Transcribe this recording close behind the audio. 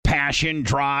Passion,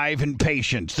 drive, and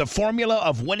patience. The formula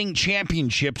of winning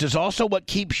championships is also what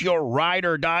keeps your ride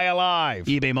or die alive.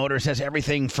 eBay Motors has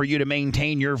everything for you to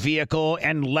maintain your vehicle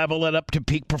and level it up to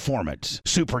peak performance.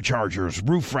 Superchargers,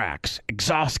 roof racks,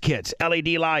 exhaust kits, LED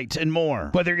lights, and more.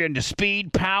 Whether you're into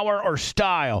speed, power, or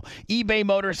style, eBay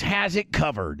Motors has it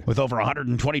covered. With over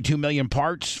 122 million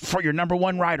parts for your number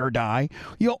one ride or die,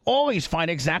 you'll always find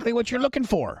exactly what you're looking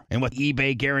for. And with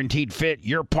eBay Guaranteed Fit,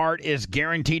 your part is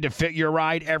guaranteed to fit your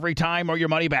ride every time or your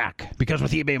money back. Because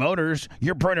with eBay Motors,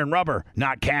 you're burning rubber,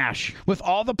 not cash. With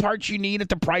all the parts you need at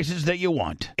the prices that you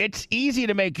want. It's easy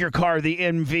to make your car the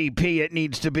MVP it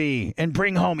needs to be and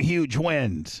bring home huge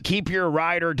wins. Keep your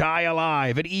ride or die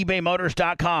alive at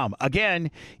ebaymotors.com. Again,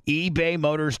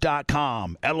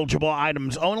 ebaymotors.com. Eligible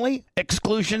items only.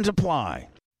 Exclusions apply.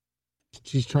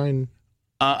 She's trying.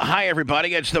 Hi,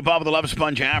 everybody. It's the Bubba the Love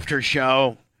Sponge after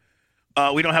show.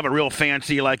 We don't have a real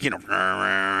fancy, Love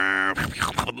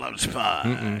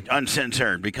Sponge,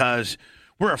 Uncensored, because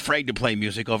we're afraid to play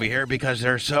music over here because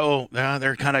they're kind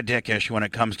of dickish when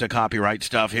it comes to copyright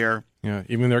stuff here. Yeah,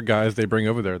 even their guys they bring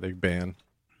over there, they ban.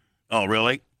 Oh,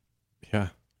 really? Yeah.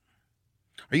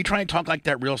 Are you trying to talk like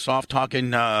that real soft talking?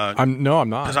 No, I'm not.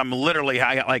 Because I'm literally,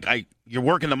 you're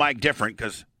working the mic different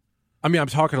because. I mean, I'm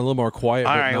talking a little more quiet,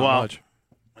 all but right, not well, much.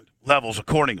 Levels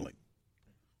accordingly.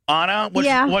 Anna,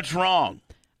 what's wrong?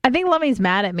 I think Lummy's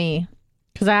mad at me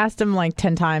because I asked him like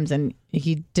 10 times and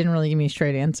he didn't really give me a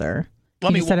straight answer.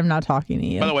 He just said I'm not talking to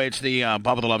you. By the way, it's the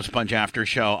Bubba the Love Sponge after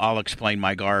show. I'll explain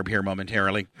my garb here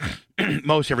momentarily.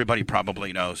 Most everybody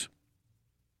probably knows.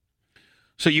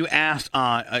 So you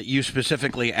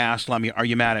specifically asked Lummy, are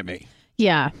you mad at me?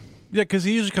 Yeah. Yeah, because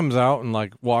he usually comes out and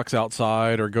like walks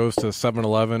outside or goes to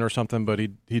 7-Eleven or something, but he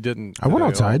didn't. I went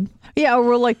outside. Yeah, or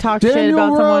we'll like talk shit Daniel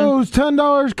about Rose, someone.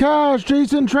 $10 cash.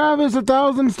 Jason Travis,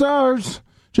 1,000 stars.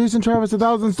 Jason Travis,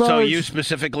 1,000 stars. So you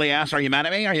specifically asked, are you mad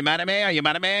at me? Are you mad at me? Are you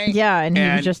mad at me? Yeah, and he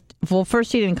was just,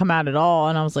 first he didn't come out at all,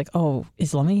 and I was like, oh,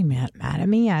 is Lummy mad at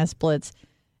me? I asked Blitz.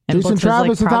 And Jason Blitz Travis,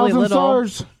 was like, probably 1,000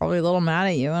 stars. Probably a little mad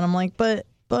at you, and I'm like, but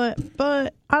I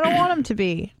don't want him to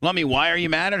be. Lummy, why are you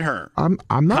mad at her? I'm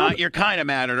not. You're kind of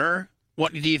mad at her.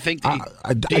 What do you think? Do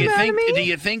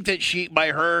you think that she, by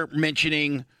her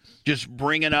mentioning, just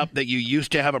bringing up that you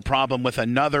used to have a problem with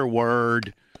another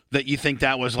word, that you think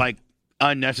that was like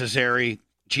unnecessary,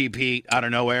 cheap heat out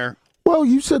of nowhere? Well,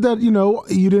 you said that,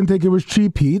 you didn't think it was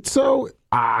cheap heat, so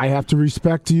I have to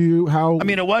respect you how... I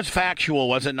mean, it was factual,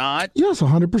 was it not? Yes,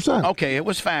 100%. Okay, it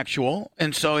was factual,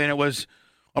 and it was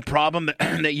a problem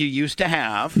that you used to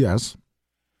have. Yes.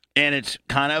 And it's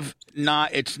kind of not,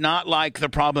 it's not like the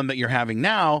problem that you're having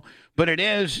now, but it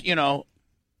is,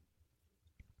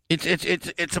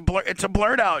 it's a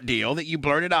blurred out deal that you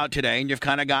blurted out today, and you've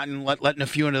kind of gotten letting a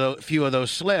few of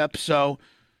those slip. So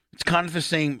it's kind of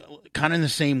in the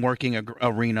same working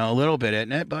arena a little bit,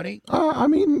 isn't it, buddy? I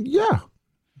mean, yeah.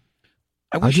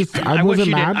 I wish you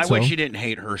didn't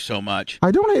hate her so much.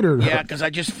 I don't hate her. Yeah, because I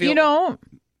just feel you don't.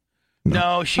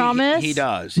 No, Promise? he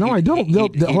does. No, I don't.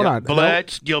 Hold on.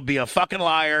 Blitz, you'll be a fucking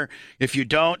liar if you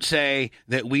don't say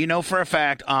that we know for a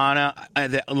fact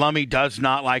that Lummy does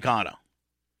not like Anna.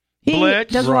 He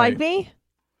Blitz doesn't like me?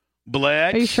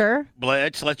 Blitz. Are you sure?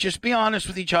 Blitz, let's just be honest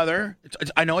with each other.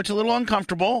 I know it's a little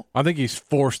uncomfortable. I think he's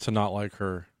forced to not like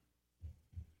her.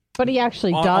 But he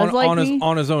actually does like me?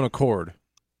 On his own accord.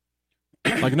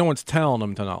 Like, no one's telling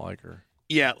him to not like her.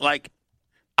 Yeah,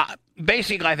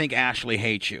 basically, I think Ashley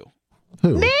hates you.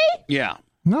 Who? Me? Yeah.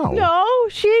 No,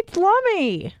 she hates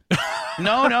Lummy.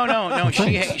 No.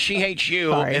 She hates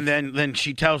you, Sorry. and then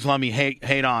she tells Lummy hate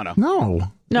Anna.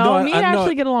 No, me and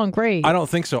Ashley get along great. I don't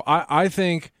think so. I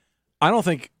don't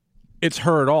think it's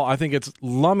her at all. I think it's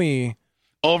Lummy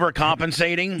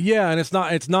overcompensating. Yeah, and it's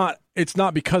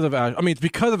not because of Ashley. I mean, it's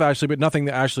because of Ashley, but nothing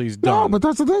that Ashley's done. No, but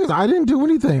that's the thing. I didn't do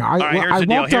anything. All right, here's the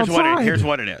deal. Here's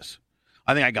what it it is.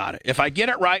 I think I got it. If I get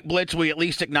it right, Blitz, we at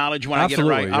least acknowledge when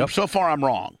Absolutely, I get it right. yep. So far, I'm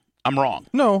wrong.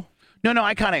 No,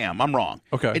 I kind of am. I'm wrong.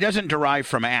 Okay. It doesn't derive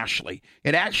from Ashley.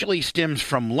 It actually stems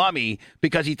from Lummy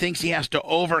because he thinks he has to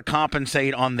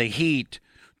overcompensate on the heat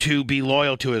to be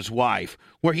loyal to his wife,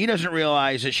 where he doesn't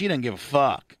realize that she doesn't give a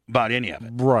fuck about any of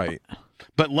it. Right.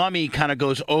 But Lummy kind of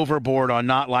goes overboard on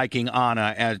not liking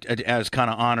Anna as kind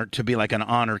of honor, to be like an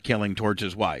honor killing towards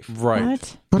his wife. Right.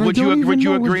 What? But Would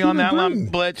you agree on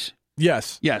that, Blitz?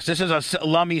 Yes. Yes, this is a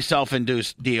Lummy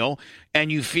self-induced deal,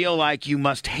 and you feel like you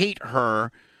must hate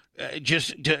her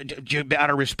just out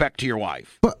of respect to your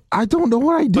wife. But I don't know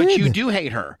what I did. But you do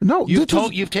hate her. No,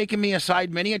 you've taken me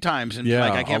aside many a times, and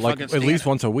I can't fucking stand at least it.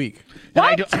 once a week.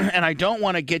 And I don't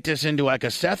want to get this into like a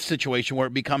Seth situation where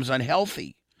it becomes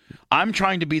unhealthy. I'm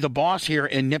trying to be the boss here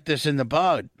and nip this in the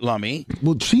bud, Lummy.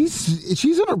 Well,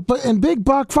 she's in Big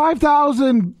Buck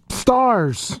 5,000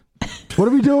 stars. What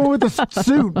are we doing with the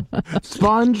suit,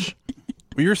 Sponge?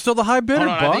 Well, you're still the high bidder,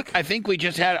 Buck. I think we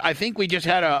just had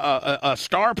a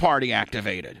star party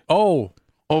activated. Oh,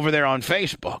 over there on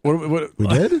Facebook. What we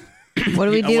did? What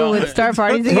do we do with star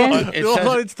parties again?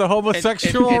 It's the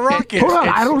homosexual rocket. Hold on,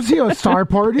 I don't see a star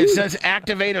party. It says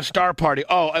activate a star party.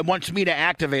 Oh, it wants me to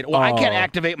activate. Well, I can't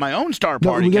activate my own star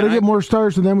party. We got to get more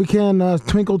stars, and then we can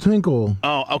twinkle, twinkle.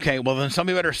 Oh, okay. Well, then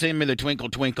somebody better send me the twinkle,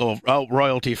 twinkle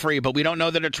royalty free. But we don't know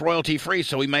that it's royalty free,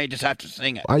 so we may just have to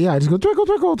sing it. Yeah, I just go twinkle,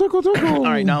 twinkle, twinkle, twinkle. All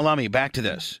right, now, Lummy, back to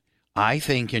this. I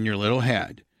think in your little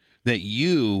head that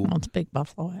you... Well, it's a big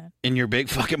buffalo hat. In your big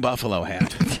fucking buffalo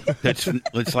hat.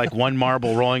 It's like one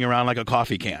marble rolling around like a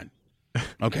coffee can.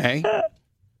 Okay?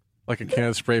 Like a can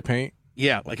of spray paint?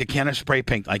 Yeah, like a can of spray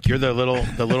paint. Like you're the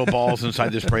little balls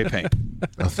inside the spray paint.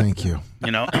 Oh, thank you.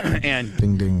 You know? And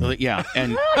ding ding. Yeah,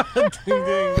 and ding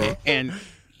ding. And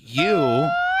you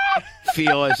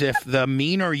feel as if the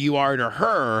meaner you are to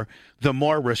her, the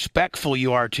more respectful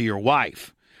you are to your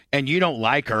wife. And you don't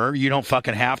like her. You don't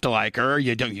fucking have to like her.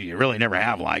 You don't. You really never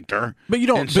have liked her. But you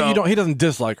don't. But you don't. He doesn't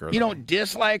dislike her. You don't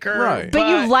dislike her, right? But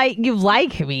you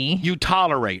like me. You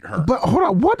tolerate her. But hold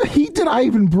on, what heat did I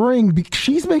even bring?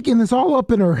 She's making this all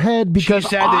up in her head because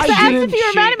she said that I didn't. If you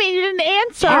were mad at me, you didn't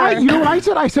answer. You know what I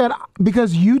said? I said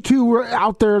because you two were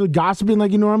out there gossiping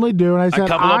like you normally do, and I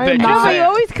said I'm not. You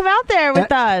always come out there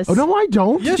with us. Oh no, I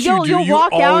don't. Yes, you'll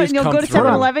walk out and you'll go to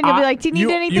 7-Eleven. You'll be like, "Do you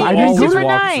need anything super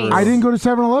nice?" I didn't go to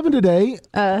 7-Eleven today.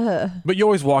 But you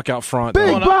always walk out front.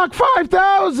 Big Buck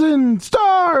 5,000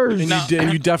 stars.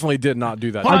 And you definitely did not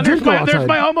do that. There's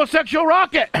my homosexual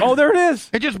rocket. Oh, there it is.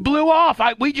 It just blew off.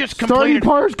 We just completed.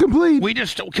 Starting complete. We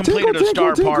just completed a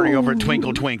star party over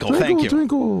Twinkle Twinkle. Thank you.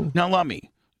 Twinkle. Now,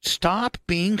 Lummy, stop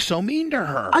being so mean to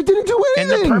her. I didn't do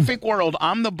anything. In the perfect world,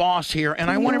 I'm the boss here, and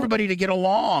I want everybody to get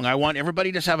along. I want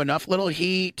everybody to have enough little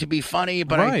heat to be funny,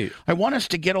 but I want us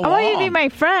to get along. I want you to be my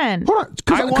friend. Hold on,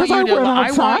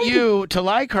 I want you to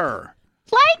like her.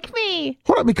 Like me.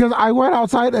 Hold on, because I went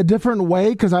outside a different way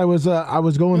because I was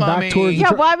going back towards.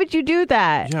 Yeah, why would you do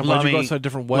that? Yeah, why'd you go outside a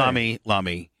different way?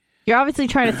 Lummy. You're obviously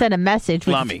trying to send a message.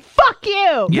 Lummy. Fuck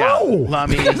you. Yeah, no.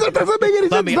 Lummy. That doesn't make any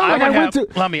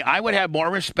sense. Lummy, I would have more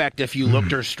respect if you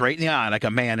looked her straight in the eye like a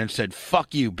man and said,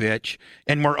 "Fuck you, bitch,"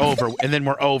 and we're over. And then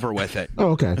we're over with it. Oh,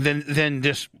 okay. Then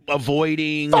just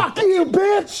avoiding. Fuck you,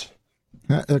 bitch.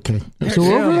 Okay. So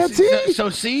we're over that, see? So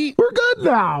see, we're good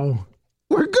now.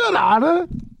 We're good, Anna.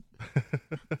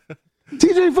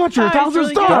 TJ Fletcher, 1,000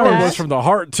 stars. That was from the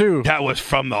heart too. That was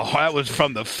from the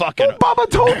fucking. Well, Bubba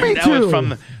told me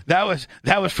to. That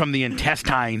was from the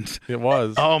intestines. It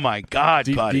was. Oh my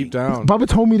God, buddy. Deep down. Bubba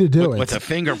told me to do it with the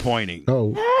finger pointing.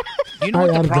 Oh, you know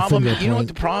what the problem? You know what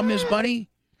the problem is, buddy?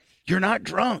 You're not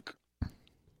drunk.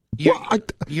 You're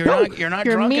not drunk.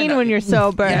 You're mean when you're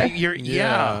sober.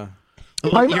 Yeah.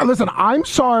 Listen, I'm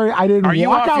sorry I didn't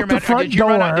walk out the front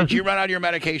door. Did you run out of your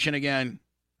medication again?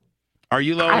 Are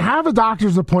you low? I have a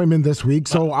doctor's appointment this week,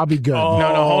 so I'll be good.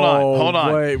 No, hold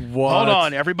on. Wait, what? Hold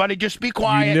on, everybody, just be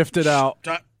quiet. You niffed it out.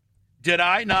 Did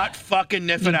I not fucking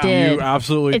niff it out? Did. You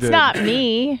absolutely did. It's not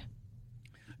me.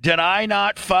 Did I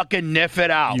not fucking niff it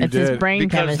out? You it's did. his brain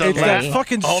chemistry. It's that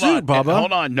fucking suit, Bubba.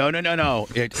 Hold on. No.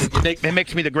 It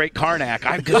makes me the great Karnak.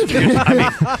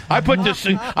 I put this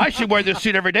suit. I should wear this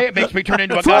suit every day. It makes me turn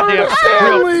into a goddamn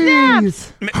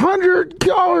Stanley's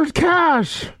 $100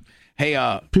 cash. Hey,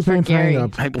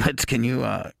 Hey, Blitz, can you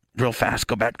real fast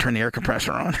go back, turn the air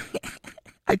compressor on?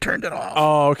 I turned it off.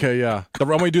 Oh, okay, yeah.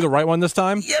 Want me to do the right one this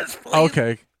time? Yes, please.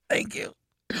 Okay. Thank you.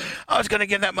 I was gonna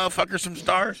give that motherfucker some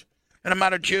stars. And I'm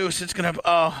out of juice. It's going to...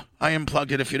 Oh, I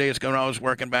unplugged it a few days ago when I was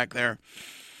working back there.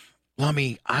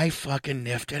 Lummy, I fucking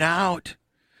niffed it out.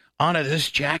 Anna,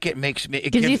 this jacket makes me... It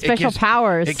gives you special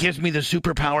powers. It gives me the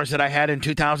superpowers that I had in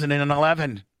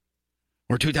 2011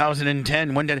 or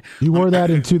 2010. When did... You wore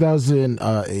that in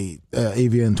 2008,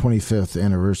 Avian 25th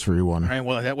anniversary one. All right,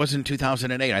 well, that wasn't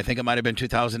 2008. I think it might have been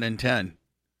 2010.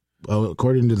 Well,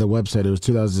 according to the website, it was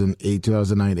 2008,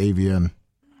 2009 Avian.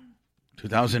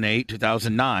 2008,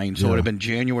 2009, so it would have been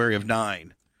January of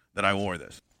 9 that I wore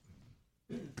this.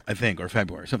 I think, or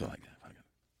February, something like that.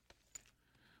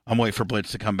 I'm waiting for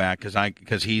Blitz to come back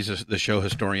because he's the show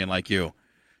historian like you,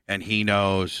 and he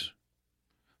knows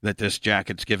that this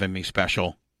jacket's given me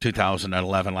special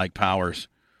 2011-like powers.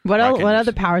 What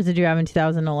other powers did you have in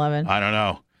 2011? I don't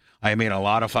know. I made a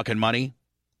lot of fucking money.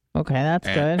 Okay, that's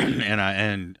good.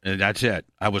 And that's it.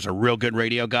 I was a real good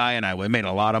radio guy, and I made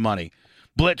a lot of money.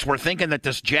 Blitz, we're thinking that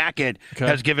this jacket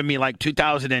has given me like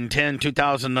 2010,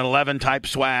 2011 type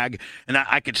swag, and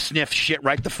I could sniff shit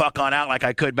right the fuck on out like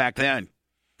I could back then.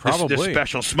 Probably. This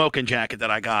special smoking jacket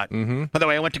that I got. Mm-hmm. By the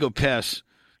way, I went to go piss.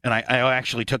 And I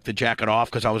actually took the jacket off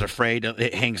because I was afraid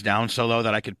it hangs down so low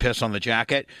that I could piss on the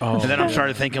jacket. And then I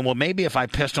started thinking, well, maybe if I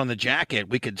pissed on the jacket,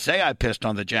 we could say I pissed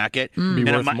on the jacket. And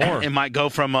it might go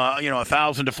from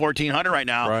 1,000 to 1,400 right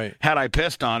now had I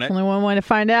pissed on it. Only one way to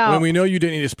find out. When we know you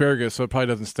didn't eat asparagus, so it probably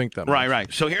doesn't stink that much.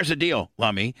 Right. So here's the deal,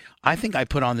 Lummy. I think I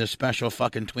put on this special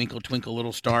fucking Twinkle, Twinkle,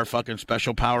 Little Star fucking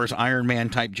Special Powers Iron Man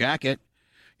type jacket,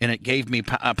 and it gave me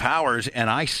powers,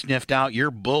 and I sniffed out your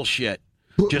bullshit.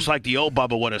 Just like the old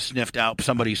Bubba would have sniffed out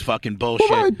somebody's fucking bullshit.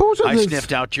 I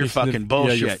sniffed out your fucking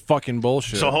bullshit. Yeah, your fucking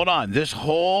bullshit. So hold on. This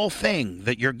whole thing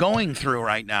that you're going through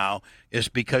right now is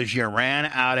because you ran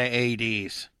out of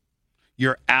ADs.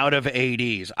 You're out of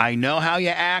ADs. I know how you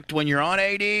act when you're on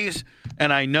ADs,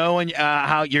 and I know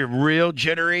how you're real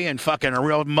jittery and fucking a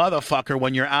real motherfucker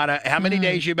when you're out of... How many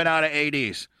days you been out of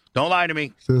ADs? Don't lie to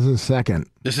me. This is the second.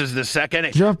 This is the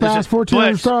second. Jeff Bass,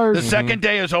 1,400 stars. The second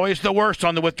day is always the worst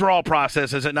on the withdrawal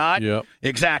process, is it not? Yep.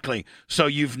 Exactly. So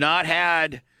you've not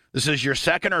had. This is your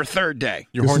second or third day.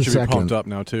 Your horn should be pumped up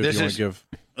now too. If you want to give.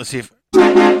 Let's see if.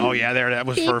 Oh yeah, there. That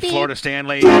was for Florida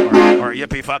Stanley or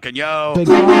Yippee fucking yo, or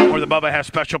the Bubba has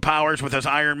special powers with his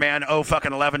Iron Man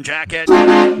 11 jacket.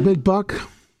 Big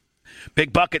Buck.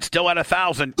 Big Buck. It's still at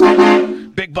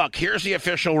 1,000. Big Buck. Here's the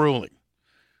official ruling.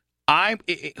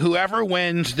 Whoever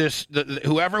wins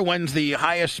the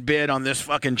highest bid on this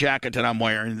fucking jacket that I'm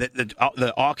wearing,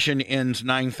 the auction ends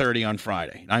 9:30 on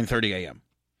Friday, 9:30 a.m.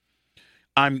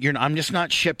 I'm just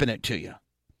not shipping it to you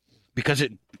because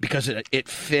it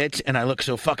fits and I look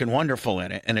so fucking wonderful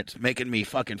in it and it's making me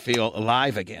fucking feel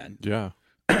alive again. Yeah.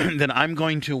 Then I'm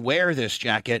going to wear this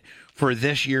jacket for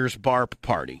this year's BARP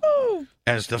party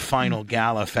as the final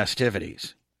gala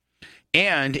festivities.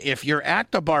 And if you're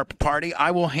at the BARP party,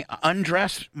 I will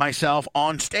undress myself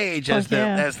on stage as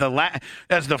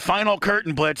the final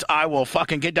curtain blitz. I will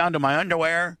fucking get down to my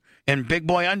underwear and big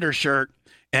boy undershirt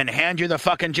and hand you the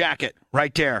fucking jacket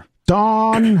right there.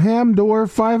 Don Hamdor,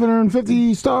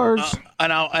 550 stars.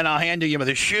 And I'll hand you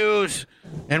the shoes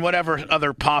and whatever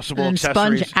other possible and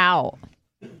accessories. Sponge out,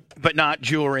 but not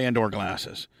jewelry and or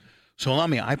glasses. So let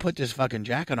me. I put this fucking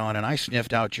jacket on and I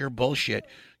sniffed out your bullshit.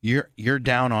 You're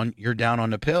down on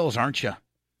the pills, aren't you?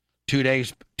 2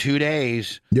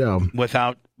 days. Yeah.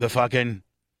 Without the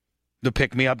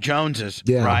pick me up Joneses.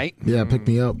 Yeah. Right. Yeah. Pick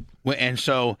me up.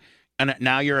 And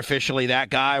now you're officially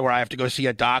that guy where I have to go see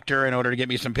a doctor in order to get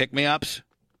me some pick me ups.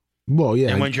 Well, yeah.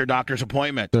 And when's your doctor's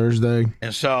appointment? Thursday.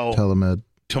 And so telemed.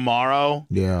 Tomorrow.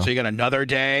 Yeah. So you got another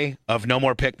day of no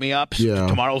more pick me ups. Yeah.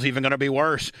 Tomorrow's even going to be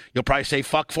worse. You'll probably say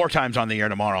fuck 4 times on the air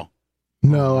tomorrow.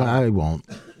 No, I won't.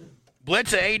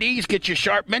 Blitz ADs get you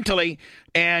sharp mentally,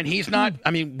 and he's not. I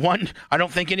mean, I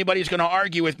don't think anybody's going to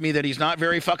argue with me that he's not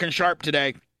very fucking sharp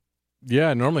today.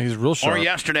 Yeah, normally he's real sharp. Or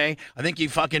yesterday. I think you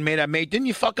fucking made a mate. Didn't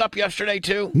you fuck up yesterday,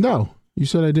 too? No. You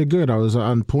said I did good. I was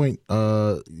on point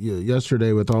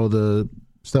yesterday with all the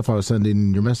stuff I was sending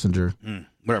in your messenger.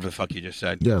 Whatever the fuck you just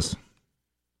said. Yes.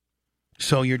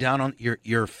 So you're down on you're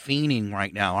fiending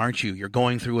right now, aren't you? You're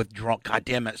going through withdrawal. God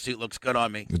damn, that suit looks good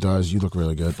on me. It does. You look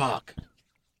really good. Fuck.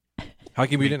 How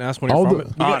come we didn't ask when you're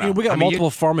from? We got multiple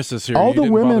pharmacists here. All the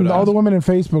women in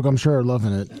Facebook, I'm sure, are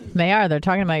loving it. They are. They're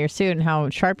talking about your suit and how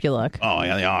sharp you look. Oh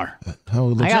yeah, they are. How it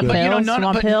looks I got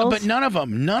good. pills. But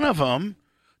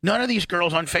none of these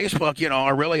girls on Facebook,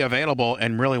 are really available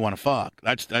and really want to fuck.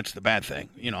 That's the bad thing.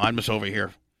 I'm just over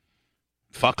here,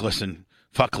 fuckless and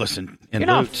You're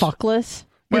not fuckless.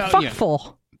 You're fuckful.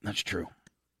 Yeah, that's true.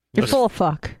 You're full of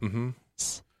fuck. Mm-hmm.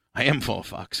 I am full of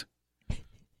fucks.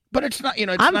 But it's not,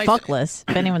 it's I'm nice. fuckless.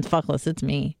 If anyone's fuckless, it's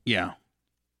me. Yeah.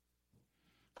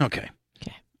 Okay.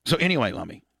 So anyway,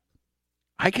 Lummy,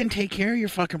 I can take care of your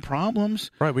fucking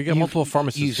problems. Right, we got multiple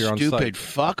pharmacists here on site. You stupid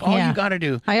fuck. All you got to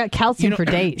do. I got calcium for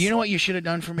days. You know what you should have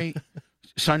done for me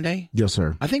Sunday? Yes,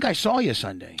 sir. I think I saw you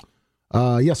Sunday.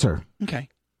 Yes, sir. Okay.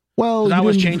 Well, I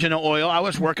was changing the oil. I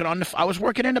was working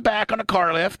in the back on the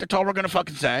car lift. That's all we're going to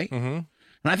fucking say. Mm-hmm. And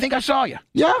I think I saw you.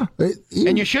 Yeah.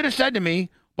 And you should have said to me,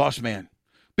 boss man,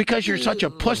 because you're such a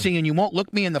pussy and you won't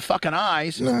look me in the fucking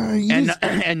eyes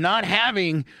and not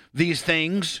having these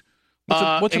things.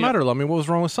 What's the matter, Lummy? What was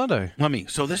wrong with Sunday? Lummy,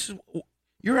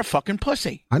 you're a fucking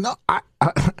pussy. I know.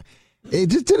 It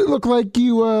just didn't look like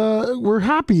you were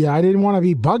happy. I didn't want to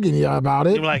be bugging you about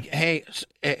it. You were like, hey,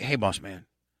 boss man,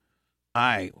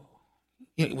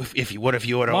 if you would have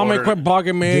Mommy, quit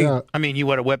bugging me. Yeah. I mean, you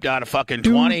would have whipped out a fucking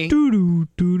 20. You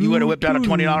would have whipped out a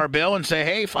 $20 bill and say,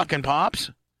 hey, fucking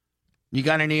pops. You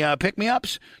got any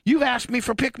pick-me-ups? You've asked me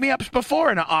for pick-me-ups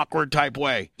before in an awkward type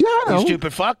way. Yeah, I know. You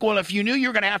stupid fuck. Well, if you knew you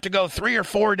were going to have to go 3 or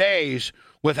 4 days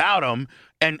without them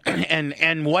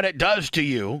and what it does to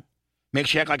you,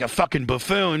 makes you act like a fucking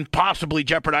buffoon, possibly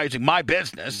jeopardizing my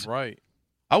business. Right.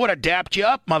 I would have dapped you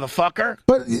up, motherfucker.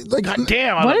 But like, God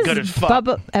damn, I What look has good as fuck.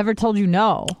 Bubba ever told you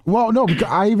no? well, no, because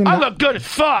I look good as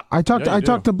fuck. I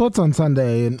talked to Blitz on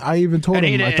Sunday, and I even told And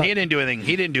him. he didn't do anything.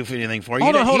 He didn't do anything for you.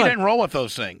 Hold on. He didn't roll with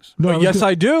those things. No, Yes,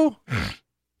 I do.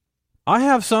 I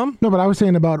have some. No, but I was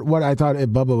saying about what I thought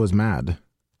if Bubba was mad.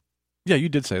 Yeah, you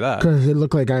did say that. Because it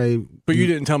looked like But you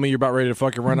didn't tell me you're about ready to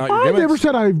fucking run out your I gimmicks. never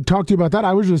said I talked to you about that.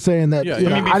 I was just saying that Yeah, you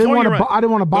know, I mean, I didn't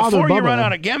want to bother Before Bubba. you run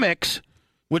out of gimmicks,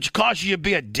 which causes you to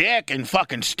be a dick and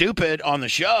fucking stupid on the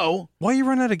show. Why you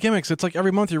run out of gimmicks? It's like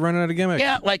every month you're running out of gimmicks.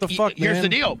 Yeah, like, the fuck, here's man? the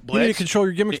deal, You need to Blitz. control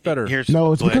your gimmicks better.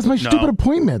 No, it's because my stupid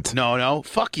appointment. No,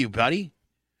 fuck you, buddy.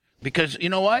 Because you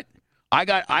know what? I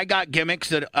got gimmicks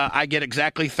that I get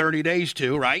exactly 30 days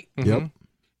to, right? Yep.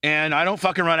 And I don't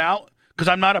fucking run out because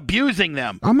I'm not abusing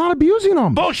them. I'm not abusing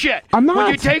them. Bullshit. I'm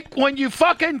not. When you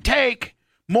fucking take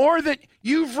more than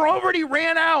you've already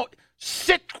ran out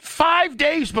 5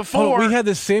 days before. Oh, we had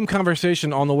the same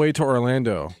conversation on the way to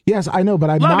Orlando. Yes, I know, but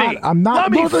I'm not. I'm not.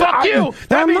 Let me fuck you.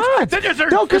 I'm not.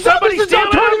 No, because somebody stealing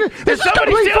it. This is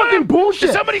complete fucking bullshit.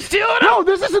 Is somebody stealing it? No,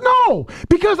 this is no.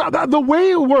 Because the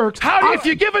way it works. If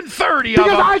you're given 30 of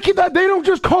because them? they don't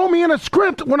just call me in a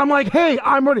script when I'm like, hey,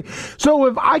 I'm ready. So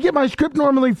if I get my script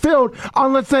normally filled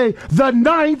on, let's say, the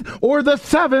 9th or the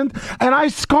 7th, and I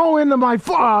call into my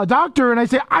doctor and I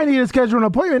say, I need to schedule an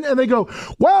appointment, and they go,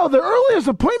 well, the earliest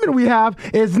appointment we have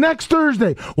is next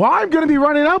Thursday. Well, I'm going to be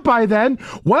running out by then.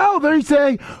 Well, they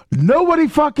say, nobody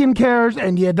fucking cares,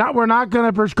 and we're not going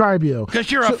to prescribe you. Because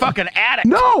you're a fucking addict.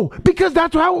 No, because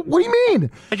that's how, what do you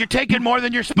mean? And you're taking more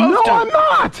than you're supposed to. No, I'm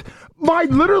not. My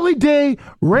literally day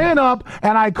ran up,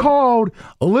 and I called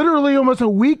literally almost a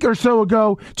week or so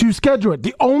ago to schedule it.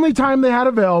 The only time they had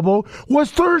available was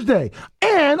Thursday.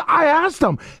 And I asked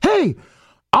them, hey,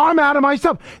 I'm out of my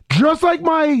stuff. Just like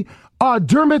my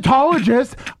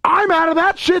dermatologist, I'm out of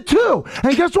that shit too.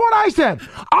 And guess what I said?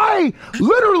 I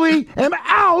literally am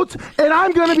out, and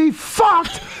I'm going to be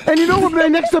fucked. And you know what my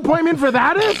next appointment for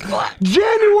that is?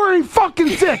 January fucking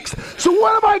 6th. So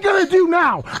what am I going to do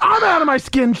now? I'm out of my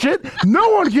skin shit. No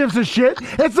one gives a shit.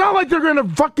 It's not like they're going to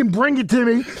fucking bring it to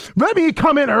me. Let me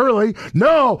come in early.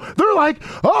 No. They're like,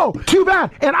 oh, too bad.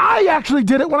 And I actually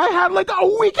did it when I had like a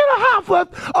week and a half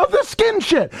left of the skin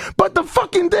shit. But the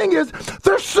fucking thing is,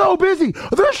 they're so busy.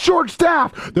 They're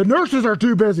short-staffed. The nurses are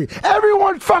too busy.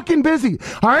 Everyone's fucking busy.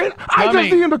 All right? I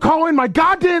just need them to call in my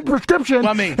goddamn prescription,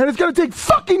 and it's going to take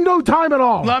fucking no time at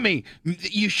all. Lummy,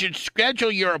 you should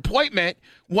schedule your appointment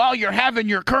while you're having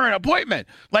your current appointment.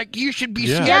 Like, you should be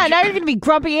scheduled. Yeah, now you're going to be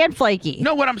grumpy and flaky.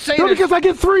 No, what I'm saying no, is... because I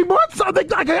get 3 months. I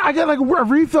get like a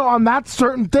refill on that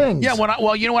certain things. Yeah,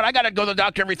 well, you know what? I got to go to the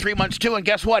doctor every 3 months, too. And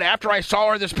guess what? After I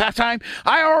saw her this past time,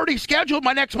 I already scheduled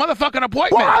my next motherfucking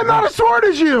appointment. Well, I'm not as smart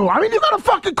as you. I mean, you got a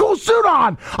fucking cool suit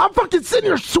on. I'm fucking sitting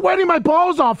here sweating my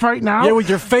balls off right now. Yeah, with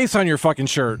your face on your fucking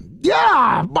shirt.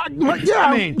 Yeah. Yeah.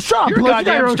 I mean, shut up, you're Blitz. You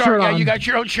got your own shirt on. Yeah, you got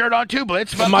your own shirt on, too,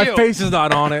 Blitz. Fuck My you. face is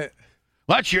not on it.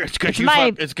 Well, it's because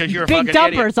you're a big fucking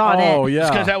dumpers idiot. on it. Oh, yeah.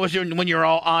 It's because that was when you were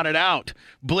all on it out.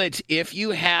 Blitz, if you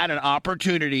had an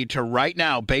opportunity to right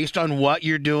now, based on what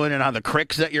you're doing and on the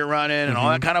cricks that you're running and all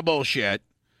that kind of bullshit,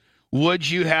 would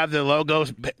you have the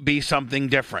logos be something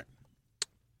different?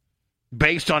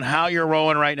 Based on how you're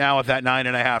rolling right now with that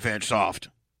 9.5-inch soft.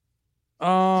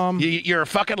 You're a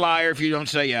fucking liar if you don't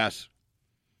say yes.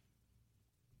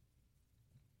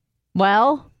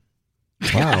 Well.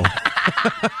 Wow.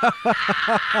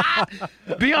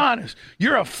 Be honest.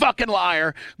 You're a fucking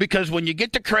liar because when you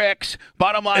get to cricks,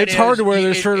 bottom line It's is... hard to wear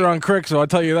this shirt around Crick, so I'll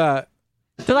tell you that.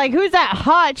 They're like, who's that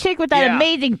hot chick with that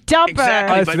amazing dumper?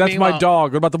 Exactly. That's my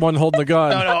dog. What about the one holding the gun?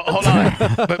 No, hold on.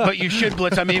 but you should,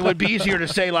 Blitz. I mean, it would be easier to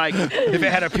say, like, if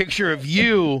it had a picture of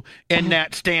you in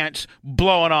that stance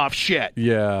blowing off shit.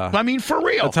 Yeah. I mean, for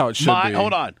real. That's how it should be.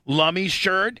 Hold on. Lummy's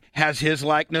shirt has his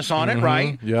likeness on it,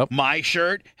 right? Yep. My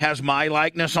shirt has my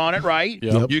likeness on it, right?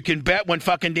 Yep. You can bet when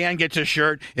fucking Dan gets a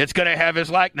shirt, it's going to have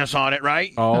his likeness on it,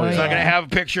 right? Oh, It's yeah. not going to have a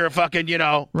picture of fucking,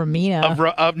 Ramina.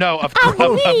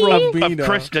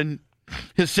 of Kristen,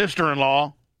 his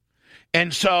sister-in-law.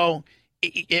 And so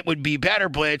it would be better,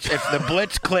 Blitz, if the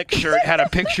Blitz Click shirt had a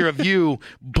picture of you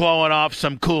blowing off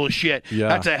some cool shit. Yeah.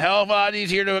 That's a hell of a lot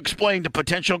easier to explain to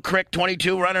potential Crick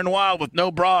 22 running wild with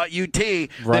no bra at UT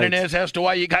than it is as to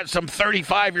why you got some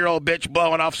 35-year-old bitch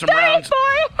blowing off some rounds.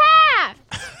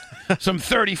 34.5. Some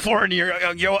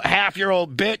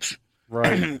 34-and-a-half-year-old bitch.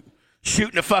 Right.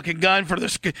 shooting a fucking gun for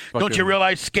the. Don't you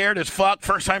realize scared as fuck?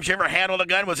 First time she ever handled a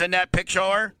gun was in that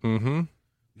picture. Mm-hmm.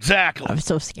 Exactly. I'm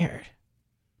so scared.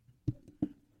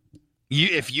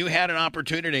 If you had an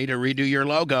opportunity to redo your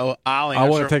logo, I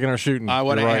would have taken her shooting.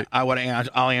 I'll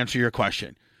answer your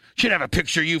question. Should have a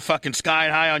picture of you fucking sky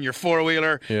high on your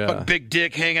 4-wheeler, big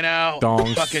dick hanging out,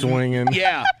 dong fucking, swinging,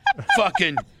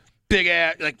 fucking big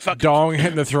ass, like fucking dong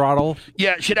hitting the throttle.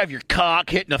 Yeah, it should have your cock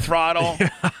hitting the throttle.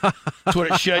 That's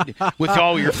what it should, with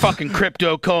all your fucking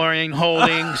cryptocurrency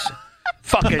holdings.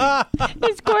 Fucking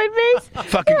his Coinbase.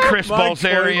 Fucking Chris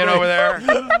Balzerian over there.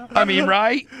 I mean,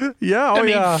 right? Yeah. I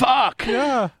mean, fuck.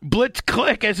 Yeah. Blitz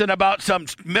Click isn't about some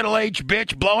middle-aged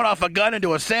bitch blowing off a gun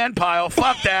into a sand pile.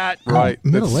 Fuck that. Right.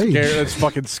 Middle-aged. That's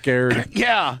fucking scared.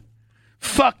 Yeah.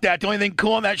 Fuck that. The only thing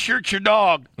cool on that shirt's your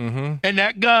dog. Mm-hmm. And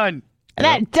that gun. And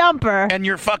that dumper. And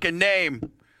your fucking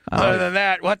name. Other than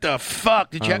that, what the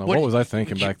fuck did you? What was I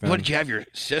thinking back then? What did you have your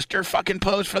sister fucking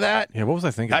pose for that? Yeah, what was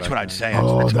I thinking? That's what then? I'd say.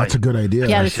 Oh, that's a good idea.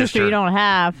 Yeah, the sister you don't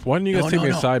have. Why didn't you guys take me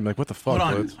aside and be like, what the fuck, Hold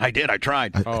on. Blitz? I did. I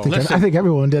tried. I think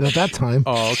everyone did at that time.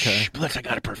 Oh, okay. Shh, Blitz, I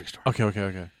got a perfect story.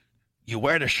 Okay. You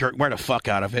wear the shirt, wear the fuck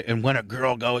out of it, and when a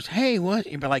girl goes, "Hey, what?"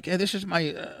 You'd be like, "Hey, this is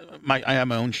my I have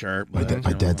my own shirt." My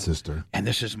dead sister. And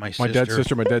this is my sister. My dead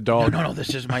sister, my dead dog. No,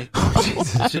 this is my.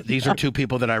 These are two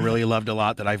people that I really loved a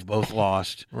lot that I've both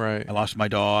lost. Right. I lost my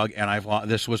dog, and I've lost.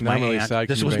 This was my really aunt. sad.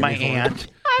 This was my aunt.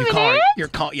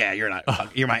 Yeah, you're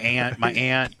not. You're my aunt. My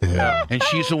aunt. Yeah. And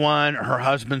she's the one. Her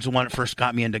husband's the one that first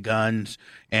got me into guns,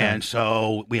 and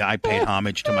so I paid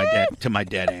homage to my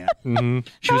dead aunt. Mm-hmm.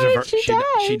 She was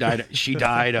she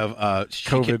died of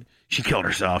COVID. She killed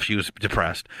herself. She was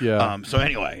depressed. Yeah. So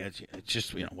anyway, it's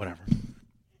just whatever.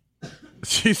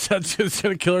 She said she was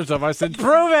going to kill herself. I said,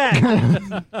 prove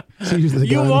it.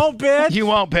 You won't, bitch. You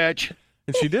won't, bitch.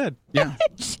 And she did. Yeah.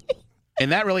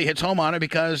 And that really hits home on it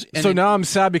because. So now I'm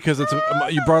sad because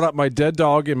you brought up my dead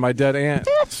dog and my dead aunt.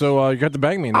 So you got to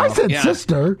bang me now. I said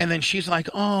sister. And then she's like,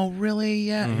 "Oh, really?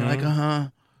 Yeah." Mm-hmm. You're like,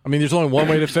 I mean, there's only one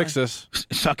way to fix this.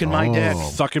 Sucking my dick.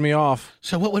 Sucking me off.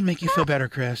 So what would make you feel better,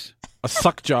 Chris? A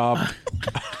suck job.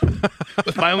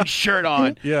 With my own shirt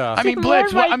on. Yeah. I mean,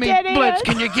 Blitz, Blitz,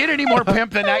 can you get any more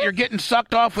pimp than that? You're getting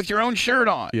sucked off with your own shirt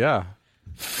on. Yeah.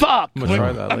 Fuck. I'm gonna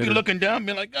try that I'd be later. looking down,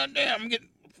 be like, God damn, I'm getting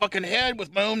fucking head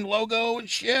with my own logo and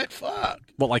shit. Fuck.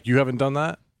 What, like you haven't done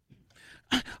that?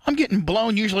 I'm getting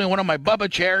blown usually on one of my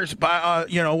Bubba chairs by,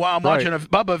 while I'm watching a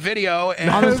Bubba video and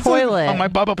on the toilet on my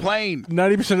Bubba plane.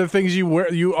 90% of the things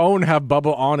you own have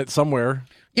Bubba on it somewhere.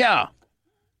 Yeah.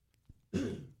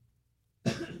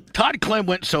 Todd Clem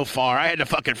went so far. I had to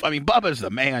Bubba's the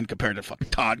man compared to fucking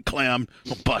Todd Clem.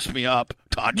 He'll bust me up.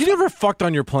 You never fucked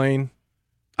on your plane?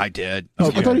 I did.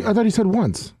 Oh, I thought he said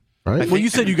once, right? Well, you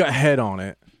said you got head on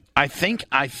it. I think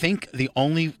the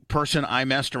only person I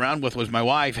messed around with was my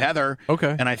wife, Heather.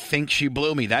 Okay. And I think she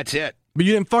blew me. That's it. But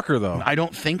you didn't fuck her, though. I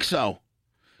don't think so.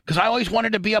 Because I always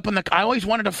wanted to be up I always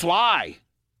wanted to fly.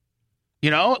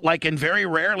 And very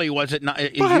rarely was it not. I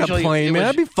had a plane, man.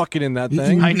 I'd be fucking in that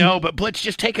thing. I know, but Blitz,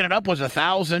 just taking it up was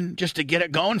 $1,000 just to get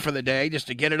it going for the day, just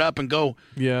to get it up and go.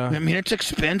 Yeah. I mean, it's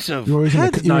expensive.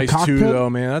 That's nice, too, though,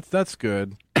 man. That's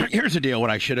good. Here's the deal, what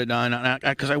I should have done,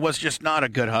 because I was just not a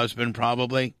good husband,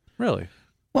 probably. Really?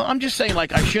 Well, I'm just saying,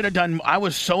 I should have done. I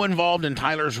was so involved in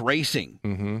Tyler's racing.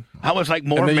 Mm-hmm. I was more. And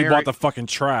then married. You bought the fucking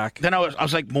track. Then I was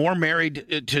more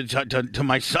married to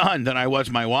my son than I was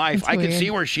my wife. I could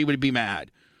see where she would be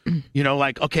mad.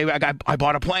 Okay, I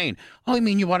bought a plane. Oh, you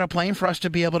mean you bought a plane for us to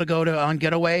be able to go on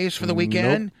getaways for the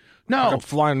weekend? Nope. No, I'm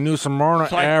flying to New Smyrna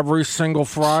every single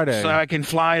Friday. So I can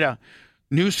fly to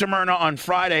New Smyrna on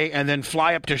Friday and then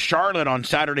fly up to Charlotte on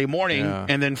Saturday morning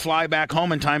and then fly back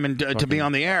home in time and to be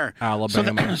on the air.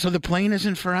 Alabama. So the plane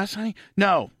isn't for us, honey?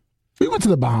 No. We went to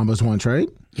the Bahamas once, right?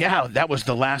 Yeah, that was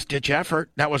the last ditch effort.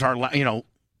 That was our,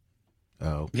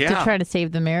 Oh. Yeah. to try to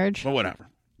save the marriage. Well, whatever.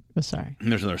 Oh, sorry.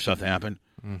 And there's other stuff that happened,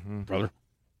 brother.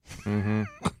 Mm-hmm.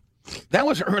 That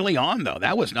was early on, though.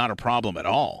 That was not a problem at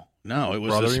all. No, it was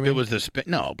brother, it was the spin.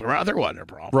 No, brother wasn't a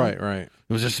problem. Right.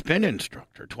 It was a spin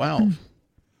instructor. 12.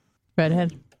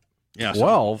 Redhead. Yeah,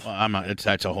 12. I'm not.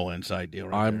 That's a whole inside deal.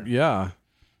 Right there. Yeah.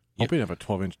 Hope you have a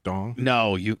 12-inch dong.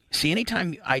 No, you see.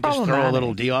 Anytime I just throw a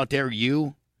little deal out there,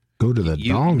 you go to the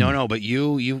dong. No, but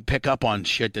you pick up on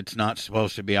shit that's not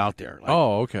supposed to be out there.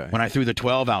 Okay. When I threw the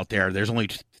 12 out there, there's only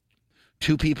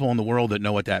 2 people in the world that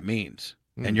know what that means,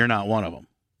 and you're not one of them.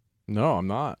 No, I'm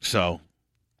not. So,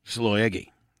 it's a little iggy.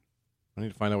 I need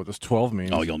to find out what this 12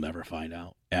 means. Oh, you'll never find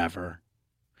out, ever.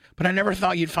 But I never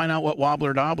thought you'd find out what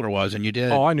wobbler dobbler was, and you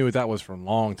did. Oh, I knew what that was for a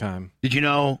long time. Did you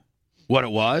know what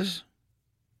it was?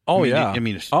 Oh, yeah.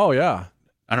 oh, yeah.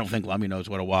 I don't think Lummy knows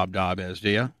what a wob dob is, do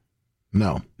you?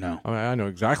 No. I mean, I know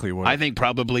exactly what. I think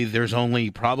there's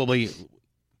only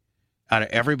out of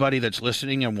everybody that's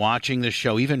listening and watching this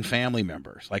show, even family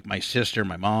members, like my sister,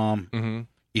 my mom,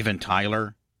 even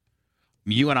Tyler,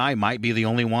 you and I might be the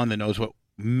only one that knows what,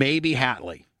 maybe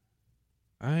Hatley.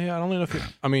 I don't know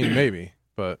if maybe,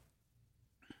 but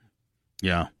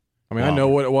yeah. I mean, I know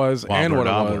what it was and what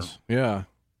it was. Yeah.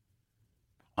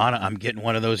 Anna, I'm getting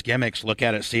one of those gimmicks. Look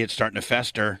at it. See it starting to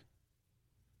fester.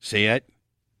 See it?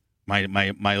 My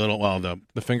little,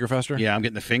 the finger fester? Yeah, I'm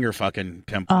getting the finger fucking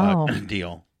pimp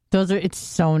deal. It's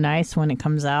so nice when it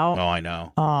comes out. Oh, I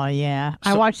know. Oh, yeah.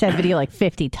 I watched that video like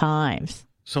 50 times.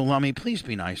 So, Lummy, please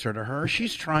be nicer to her.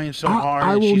 She's trying so hard.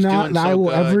 I will not. I will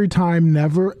good. Every time,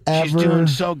 never, ever. She's doing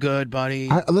so good, buddy.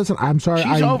 Listen, I'm sorry.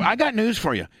 She's over. I got news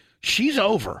for you. She's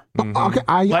over. Okay,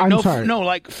 I'm sorry. No,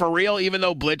 like for real, even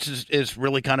though Blitz is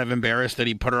really kind of embarrassed that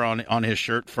he put her on his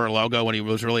shirt for a logo when he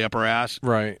was really up her ass.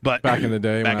 Right. But back in the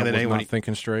day when he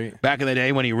thinking straight. Back in the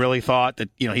day when he really thought that,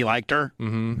 he liked her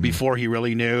before he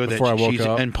really knew that she's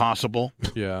impossible.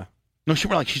 Yeah. No,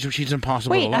 she's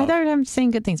impossible to Wait, love. I thought I'm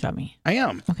saying good things about me. I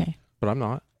am. Okay. But I'm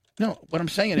not. No, what I'm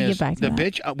saying is the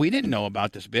bitch, we didn't know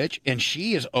about this bitch, and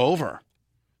she is over.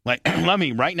 Like,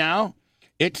 Lummy, right now,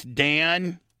 it's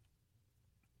Dan,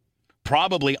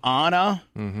 probably Anna,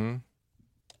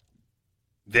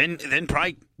 then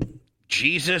probably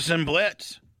Jesus and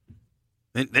Blitz,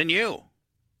 then you.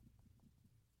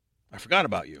 I forgot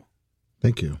about you.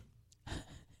 Thank you.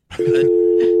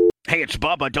 Hey, it's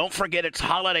Bubba. Don't forget it's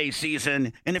holiday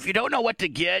season, and if you don't know what to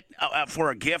get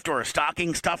for a gift or a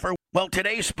stocking stuffer, well,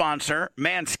 today's sponsor,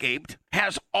 Manscaped,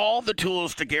 has all the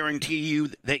tools to guarantee you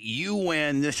that you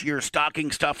win this year's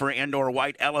stocking stuffer and or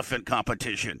white elephant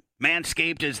competition.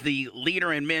 Manscaped is the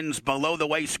leader in men's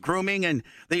below-the-waist grooming, and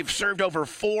they've served over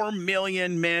 4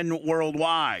 million men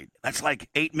worldwide. That's like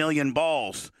 8 million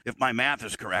balls, if my math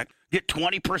is correct. Get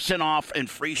 20% off and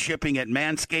free shipping at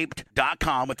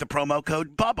manscaped.com with the promo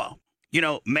code BUBBA.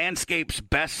 Manscaped's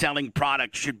best-selling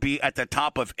product should be at the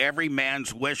top of every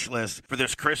man's wish list for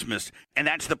this Christmas, and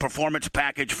that's the Performance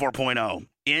Package 4.0.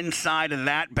 Inside of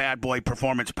that bad boy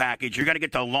Performance Package, you're going to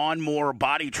get the Lawnmower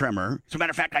Body Trimmer. As a matter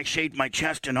of fact, I shaved my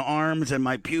chest and arms and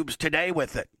my pubes today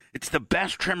with it. It's the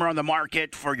best trimmer on the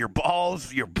market for your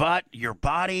balls, your butt, your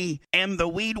body, and the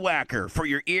Weed Whacker for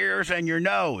your ears and your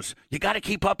nose. You got to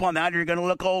keep up on that or you're going to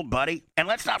look old, buddy. And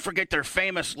let's not forget their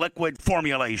famous liquid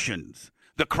formulations.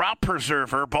 The Crop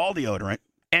Preserver Ball Deodorant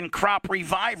and Crop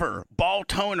Reviver Ball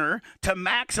Toner to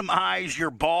maximize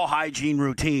your ball hygiene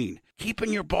routine.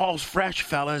 Keeping your balls fresh,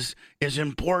 fellas, is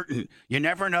important. You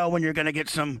never know when you're going to get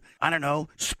some,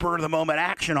 spur-of-the-moment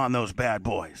action on those bad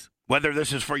boys. Whether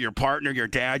this is for your partner, your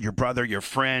dad, your brother, your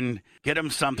friend, get them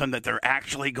something that they're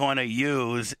actually going to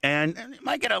use, and you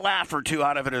might get a laugh or two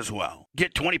out of it as well.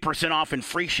 Get 20% off and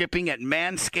free shipping at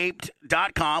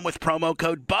manscaped.com with promo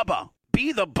code BUBBA.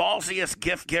 Be the ballsiest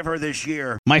gift giver this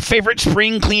year. My favorite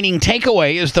spring cleaning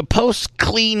takeaway is the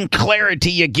post-clean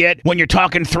clarity you get when you're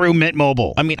talking through Mint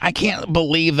Mobile. I mean, I can't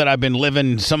believe that I've been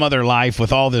living some other life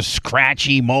with all this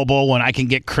scratchy mobile when I can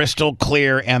get crystal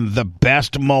clear and the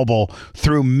best mobile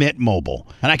through Mint Mobile.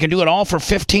 And I can do it all for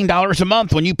 $15 a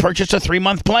month when you purchase a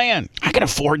 3-month plan. I can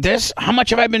afford this. How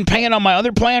much have I been paying on my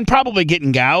other plan? Probably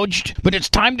getting gouged. But it's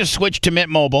time to switch to Mint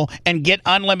Mobile and get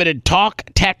unlimited talk,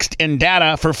 text, and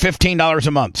data for $15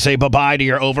 a month. Say bye-bye to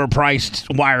your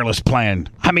overpriced wireless plan.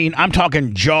 I mean, I'm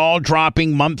talking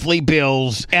jaw-dropping monthly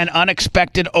bills and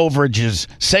unexpected overages.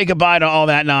 Say goodbye to all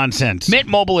that nonsense. Mint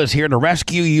Mobile is here to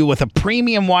rescue you with a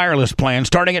premium wireless plan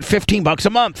starting at $15 a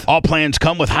month. All plans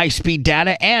come with high-speed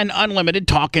data and unlimited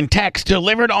talk and text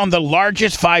delivered on the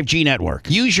largest 5G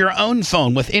network. Use your own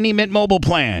phone with any Mint Mobile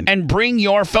plan and bring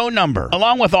your phone number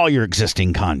along with all your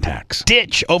existing contacts.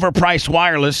 Ditch overpriced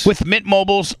wireless with Mint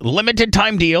Mobile's limited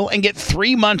time deal and get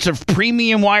 3 months of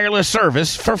premium wireless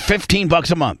service for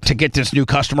 $15 a month. To get this new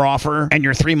customer offer and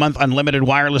your 3-month unlimited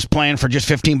wireless plan for just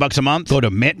 $15 a month, go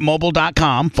to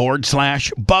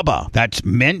mintmobile.com/Bubba. That's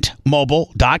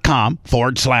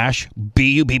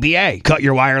mintmobile.com/BUBBA. Cut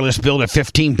your wireless bill to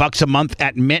 $15 a month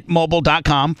at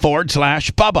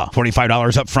mintmobile.com/Bubba.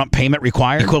 $45 upfront payment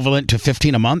required, equivalent to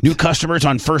 $15 a month. New customers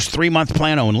on first 3-month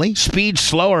plan only. Speed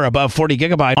slower above 40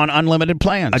 gigabyte on unlimited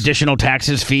plans. Additional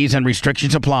taxes, fees, and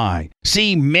restrictions apply.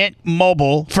 See Mint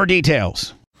Mobile for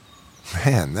details.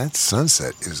 Man, that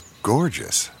sunset is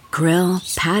gorgeous. Grill,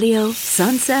 patio,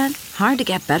 sunset. Hard to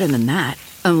get better than that.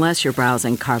 Unless you're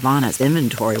browsing Carvana's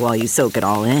inventory while you soak it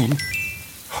all in.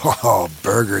 Oh,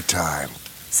 burger time.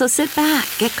 So sit back,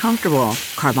 get comfortable.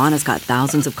 Carvana's got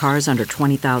thousands of cars under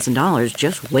 $20,000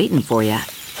 just waiting for you.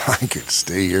 I could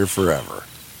stay here forever.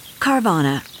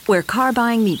 Carvana, where car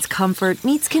buying meets comfort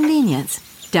meets convenience.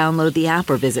 Download the app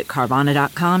or visit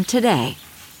Carvana.com today.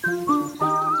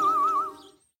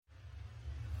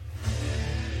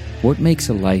 What makes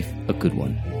a life a good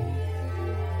one?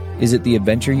 Is it the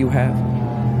adventure you have?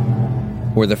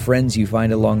 Or the friends you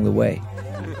find along the way?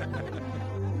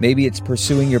 Maybe it's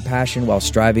pursuing your passion while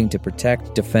striving to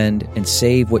protect, defend, and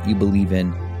save what you believe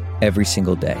in every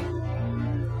single day.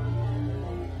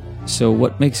 So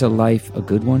what makes a life a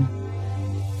good one?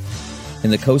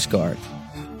 In the Coast Guard,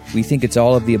 we think it's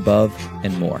all of the above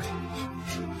and more.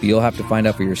 But you'll have to find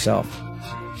out for yourself.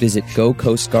 Visit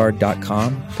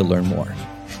gocoastguard.com to learn more.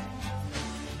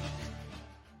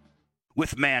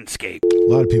 With Manscaped.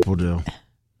 A lot of people do.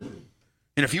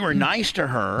 And if you were nice to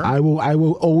her, I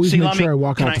will always make sure I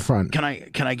walk out the front. Can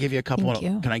I give you a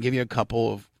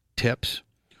couple of tips?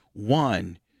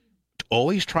 One,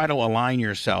 always try to align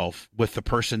yourself with the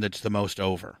person that's the most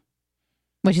over.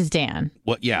 Which is Dan.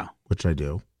 What? Yeah. Which I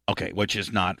do. Okay, which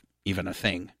is not even a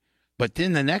thing. But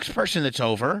then the next person that's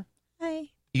over, hi.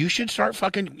 You should start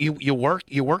fucking. You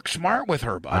work smart with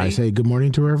her, buddy. I say good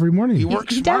morning to her every morning. You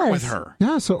work smart with her.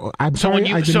 Yeah. So I'm sorry.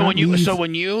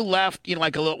 When you left,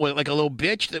 like a little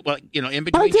bitch that in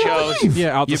between shows.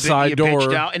 Yeah, out the side door.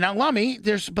 Bitched out. And now Lummy,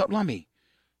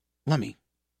 Lummy,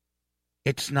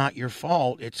 it's not your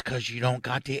fault. It's because you don't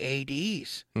got the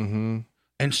ADs. Mm-hmm.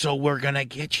 And so we're gonna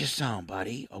get you some,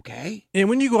 buddy. Okay. And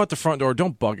when you go out the front door,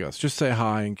 don't bug us. Just say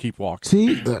hi and keep walking.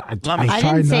 See, I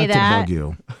didn't say that. To bug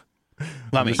you.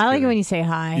 Lummy, I like it when you say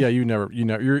hi. Yeah, you never.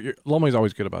 Lummy's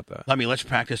always good about that. Lummy, let's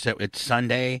practice it. It's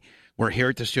Sunday. We're here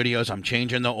at the studios. I'm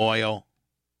changing the oil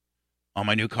on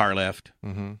my new car lift.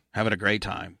 Mm-hmm. Having a great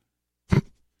time.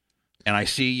 And I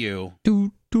see you.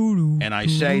 And I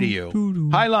say to you,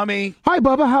 hi, Lummy. Hi,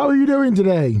 Bubba. How are you doing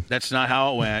today? That's not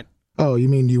how it went. Oh, you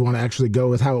mean you want to actually go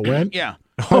with how it went? Yeah.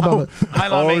 Hi, Bubba. Hi,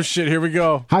 Lummy. Oh, shit. Here we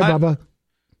go. Hi, Bubba.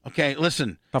 Okay,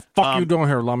 listen. The fuck you doing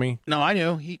here, Lummy? No, I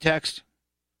knew. He texted.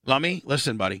 Lummy,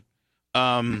 listen, buddy.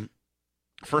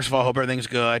 First of all, hope everything's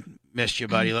good. Missed you,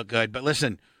 buddy. Look good. But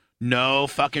listen, no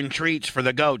fucking treats for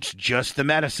the goats. Just the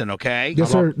medicine, okay?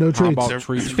 Yes, sir. No treats. How about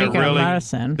treats? Speaking of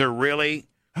medicine.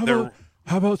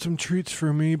 How about some treats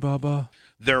for me, Bubba?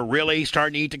 They're really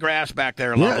starting to eat the grass back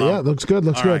there. Yeah, looks good.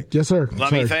 Looks good. Right. Yes, sir.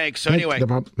 Lummy, thanks. So anyway.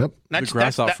 Yep. The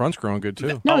grass out front's growing good,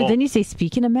 too. No, then you say,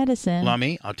 speaking of medicine.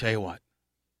 Lummy, I'll tell you what.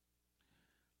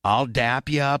 I'll dap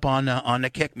you up on the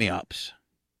kick-me-ups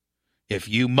if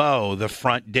you mow the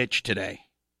front ditch today.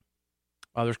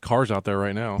 Oh, there's cars out there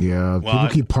right now. Yeah, people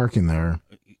keep parking there.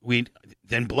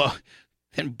 Then blow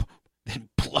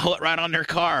it right on their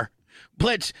car.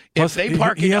 Blitz, plus, if they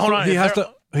park, he has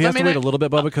to wait a little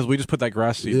bit, Bubba, because we just put that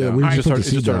grass seed down. We it just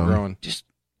started growing. Just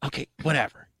okay,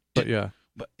 whatever. But yeah.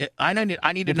 But I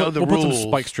need to know the rules. Put some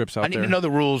spike strips out there. I need to know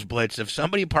the rules, Blitz. If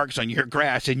somebody parks on your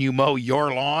grass and you mow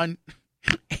your lawn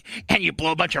and you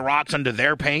blow a bunch of rocks under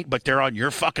their paint, but they're on your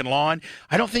fucking lawn,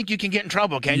 I don't think you can get in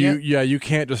trouble, can you? Yeah, you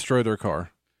can't destroy their car.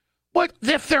 What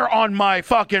if they're on my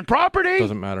fucking property?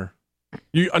 Doesn't matter.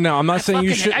 No, I'm not saying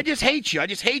you should. I just hate you. I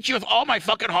just hate you with all my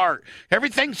fucking heart.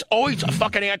 Everything's always a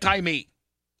fucking anti-me.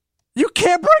 You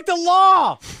can't break the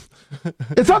law.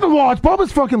 It's not the law. It's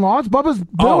Bubba's fucking law. It's Bubba's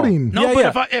building. No,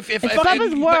 but if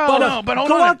Bubba's world. But hold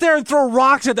go on. out there and throw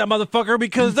rocks at that motherfucker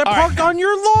because they're parked on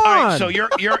your lawn. All right, so you're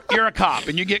a cop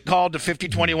and you get called to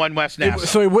 5021 West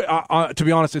Nassau. To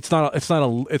be honest, it's not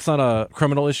a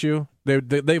criminal issue.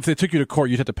 If they took you to court,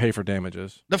 you'd have to pay for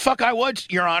damages. The fuck I would,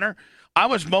 Your Honor. I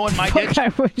was mowing my ditch.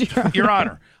 Your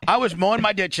Honor, I was mowing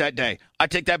my ditch that day. I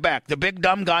take that back. The big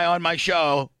dumb guy on my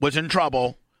show was in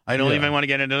trouble. I don't even want to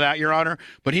get into that, Your Honor.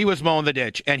 But he was mowing the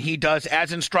ditch, and he does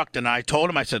as instructed. And I told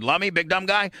him, I said, Lummy, big dumb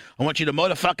guy, I want you to mow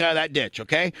the fuck out of that ditch,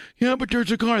 okay? Yeah, but there's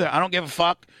a car there. I don't give a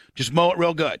fuck. Just mow it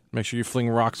real good. Make sure you fling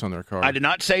rocks on their car. I did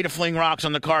not say to fling rocks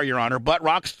on the car, Your Honor, but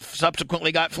rocks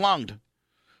subsequently got flunged.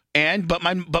 But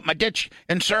my ditch,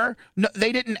 and sir, no,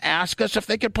 they didn't ask us if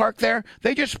they could park there.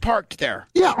 They just parked there.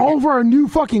 Yeah, over our new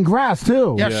fucking grass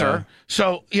too. Yes, sir.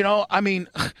 So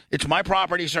it's my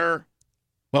property, sir.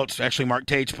 Well, it's actually Mark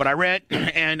Tate's, but I rent,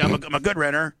 and I'm a good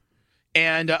renter,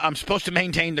 and I'm supposed to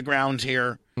maintain the grounds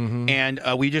here. Mm-hmm. And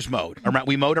we just mowed.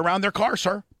 We mowed around their car,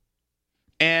 sir.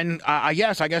 And I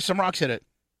guess some rocks hit it.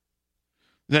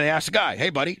 Then I asked the guy, "Hey,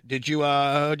 buddy, did you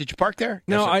park there?"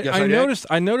 No, yes,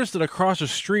 I noticed that across the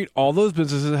street, all those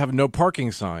businesses have no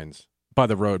parking signs by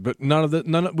the road, but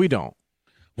we don't.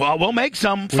 Well, we'll make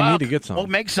some. We need to get some. We'll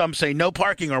make some say no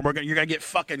parking, or you're gonna get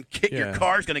fucking kicked. Your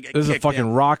car's gonna get. This kicked is a fucking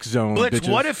in. rock zone. Blitz,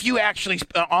 bitches. what if you actually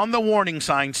on the warning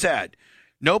sign said,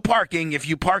 "No parking. If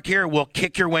you park here, we'll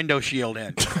kick your window shield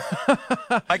in."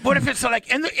 Like, what if it's like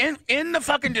in the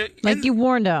fucking you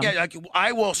warned him? Yeah, like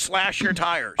I will slash your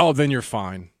tires. Oh, then you're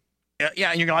fine.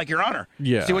 Yeah, and you're like, Your Honor.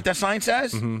 Yeah. See what that sign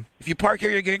says? Mm-hmm. If you park here,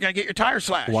 you're gonna get your tires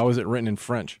slashed. Why was it written in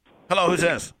French? Hello, who's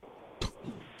this?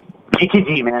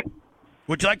 ATG, man.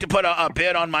 Would you like to put a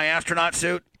bid on my astronaut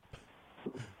suit?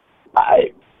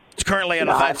 It's currently at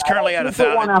 $1,000. It's currently at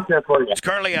 $1,000. It's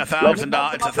currently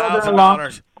 $1,000. It's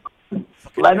 $1,000.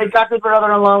 Let me talk to your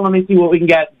brother-in-law. Let me see what we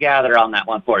can gather on that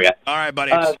one for you. All right,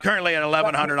 buddy. It's currently at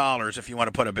 $1,100 if you want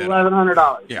to put a bid.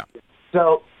 $1,100. Yeah.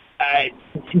 So I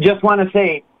just want to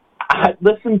say, I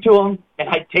listened to them and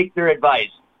I take their advice.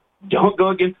 Don't go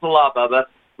against the law, Bubba.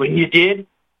 When you did,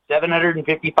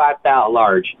 $755,000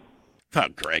 large. Oh,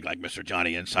 Greg, like Mr.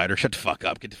 Johnny Insider. Shut the fuck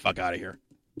up. Get the fuck out of here.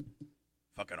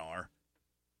 Fucking R.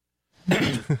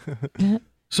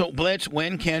 So, Blitz,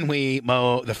 when can we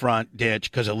mow the front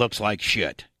ditch? Because it looks like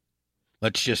shit.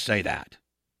 Let's just say that.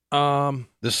 The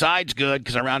side's good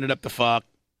because I rounded up the fuck.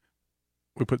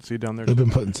 We put seed down there. They've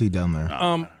been putting seed down there.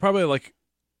 Probably like,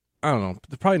 I don't know,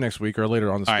 probably next week or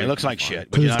later on this week. All right, it looks like shit.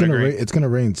 Because it's going to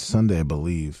rain Sunday, I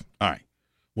believe. All right.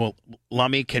 Well,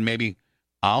 Lummy can maybe,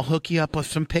 I'll hook you up with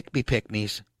some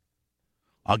pick-me-pick-me's.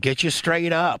 I'll get you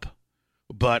straight up.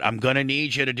 But I'm going to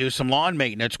need you to do some lawn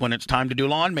maintenance when it's time to do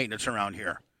lawn maintenance around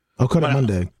here. I'll cut it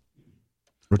Monday.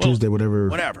 Or Tuesday, whatever.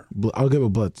 Whatever. I'll give a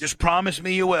blitz. Just promise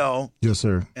me you will. Yes,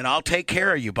 sir. And I'll take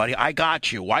care of you, buddy. I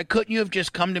got you. Why couldn't you have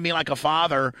just come to me like a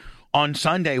father on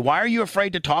Sunday? Why are you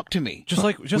afraid to talk to me?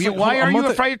 Why are you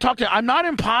afraid to talk to me? I'm not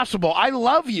impossible. I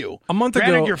love you. A month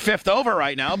Granted, ago, you're fifth over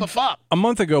right now, but fuck. A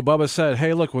month ago, Bubba said,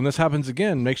 hey, look, when this happens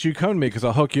again, make sure you come to me because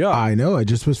I'll hook you up. I know. I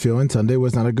just was feeling Sunday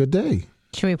was not a good day.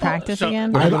 Should we practice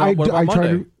again? I tried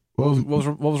to. What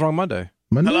was wrong Monday?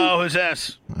 Hello, who's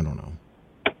this? I don't know.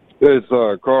 It's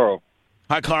Carl.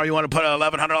 Hi, Carl. You want to put a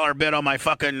 $1,100 bid on my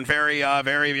fucking very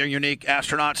unique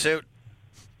astronaut suit?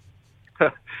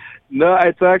 No,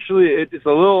 it's actually it's a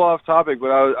little off topic, but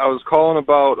I was calling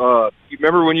about. You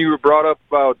remember when you were brought up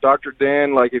about Dr.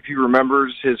 Dan? Like if he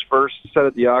remembers his first set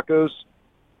of Diacos?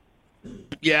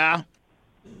 Yeah.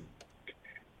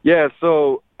 Yeah.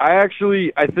 So I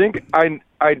think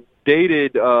I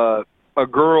dated a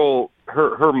girl.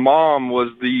 Her mom was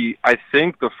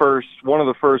one of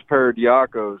the first pair of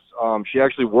Diacos. She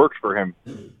actually worked for him.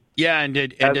 Yeah, and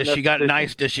does she got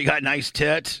nice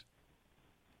tits?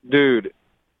 Dude,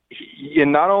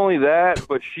 and not only that,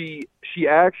 but she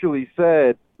actually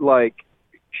said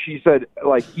he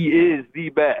is the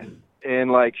best,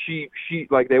 and like she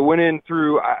they went in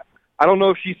through. I don't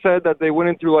know if she said that they went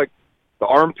in through like the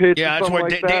armpit. Yeah, that's where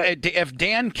if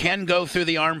Dan can go through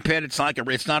the armpit, it's not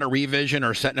a revision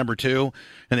or set number 2,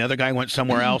 and the other guy went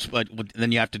somewhere else. But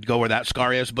then you have to go where that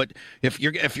scar is. But if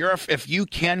you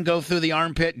can go through the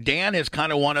armpit, Dan is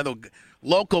kind of one of the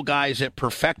local guys that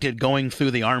perfected going through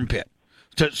the armpit,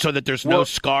 so that there's no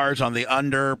scars on the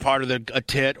under part of the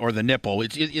tit or the nipple.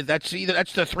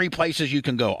 That's the 3 places you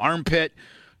can go: armpit,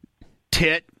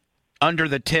 tit, under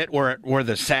the tit where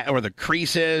the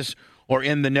crease is, or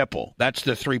in the nipple. That's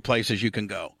the 3 places you can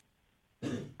go.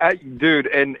 Dude,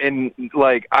 and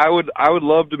like I would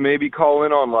love to maybe call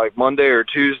in on like Monday or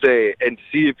Tuesday and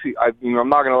see if I'm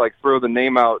not gonna like throw the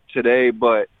name out today,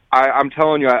 but I'm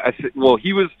telling you,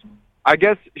 he was. I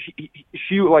guess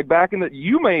she like back in the.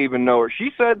 You may even know her.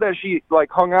 She said that she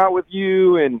like hung out with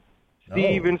you and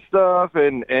Steve and stuff,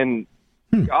 and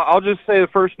I'll just say the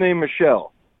first name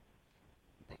Michelle.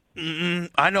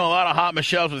 I know a lot of hot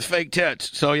Michelles with fake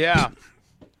tits, so yeah.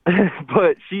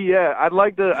 But I'd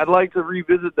like to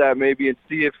revisit that maybe and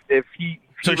see if he.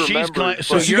 So she's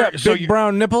she got big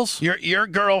brown nipples. Your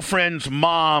girlfriend's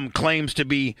mom claims to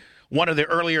be one of the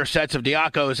earlier sets of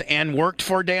Diacos and worked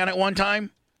for Dan at one time.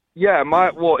 Yeah,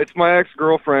 it's my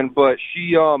ex-girlfriend, but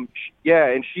she got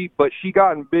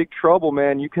in big trouble,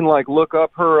 man. You can like look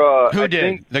up her. Who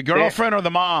did? The girlfriend or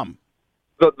the mom?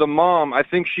 The mom. I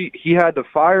think he had to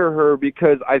fire her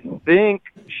because I think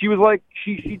she was like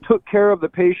she took care of the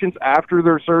patients after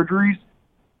their surgeries,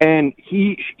 and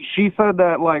she said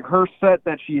that like her set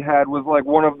that she had was like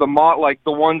one of the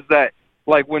the ones that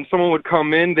like when someone would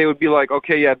come in they would be like,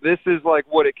 okay, yeah, this is like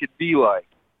what it could be like,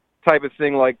 type of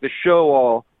thing, like the show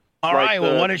all. All like right.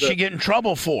 Well, what did she get in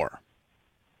trouble for?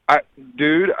 I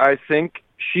think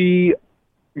she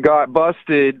got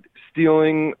busted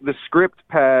stealing the script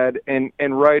pad and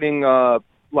writing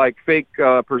like fake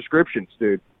prescriptions,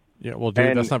 dude. Yeah, well,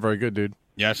 dude, that's not very good, dude.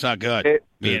 Yeah, it's not good.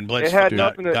 Me and Blitz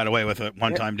got away with it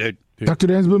one time, dude. Dr.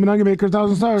 Dan's Blooming Onion Maker,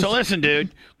 1,000 stars. So listen,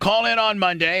 dude, call in on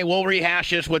Monday. We'll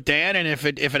rehash this with Dan, and if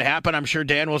it happened, I'm sure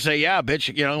Dan will say, yeah,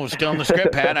 bitch, was still in the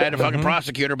script pad. I had to fucking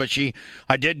prosecute her, but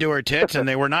I did do her tits, and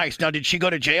they were nice. Now, did she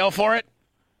go to jail for it?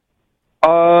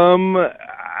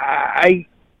 I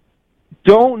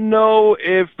don't know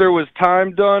if there was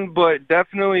time done, but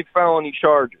definitely felony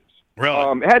charges.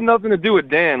 Really? It had nothing to do with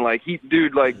Dan. Like it well,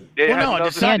 no, had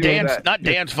it's nothing not to do with Dan's, that. not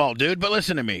Dan's fault, dude. But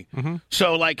listen to me. Mm-hmm.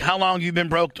 So, like, how long you been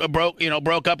broke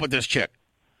up with this chick?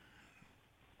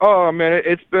 Oh man,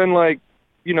 it's been like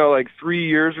 3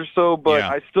 years or so, but Yeah.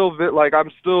 I still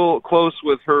I'm still close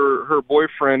with her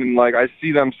boyfriend, and like I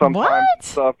see them sometimes What? and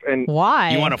stuff. And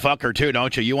Why? You want to fuck her too,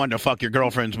 don't you? You wanted to fuck your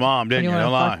girlfriend's mom, didn't you? want Don't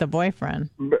to lie. fuck the boyfriend?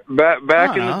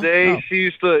 back in the Uh-huh. day, Oh.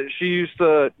 she used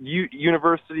to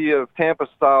University of Tampa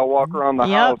style walk around the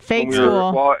Yep, house. fake when we were-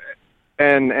 school.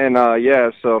 well,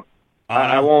 yeah. So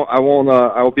I Uh-huh.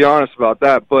 will be honest about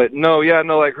that. But no,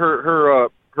 like her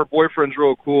boyfriend's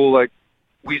real cool. Like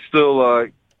we still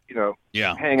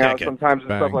Yeah, hang out kick it. sometimes and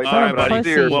Bang. stuff like All that. right, but I buddy.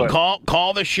 see her, Well, but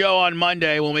call the show on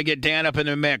Monday when we get Dan up in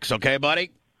the mix, okay,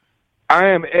 buddy? I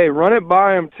am. Hey, run it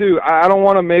by him too. I don't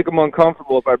want to make him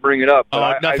uncomfortable if I bring it up.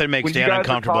 But Nothing makes when you Dan guys are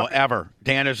uncomfortable talking- ever.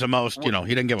 Dan is the most, he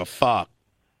doesn't give a fuck.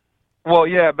 Well,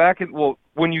 yeah,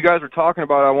 when you guys were talking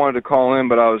about it, I wanted to call in,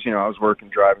 but I was working,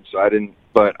 driving, so I didn't.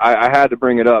 But I had to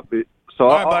bring it up. So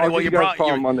All right, buddy. I'll Well, give you you guys a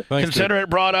call on Monday. Thanks, consider it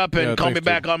brought up, and Yeah, call me thanks,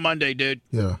 back dude. on Monday, dude.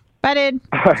 Yeah. Bye, dude.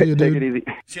 All right, See you, take dude. it easy.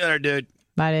 See you later, dude.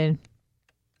 Bye, dude.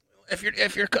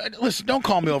 If you're listen, don't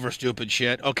call me over stupid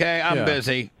shit, okay? I'm Yeah.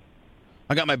 busy.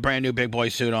 I got my brand new big boy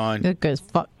suit on. Look good as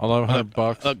fuck.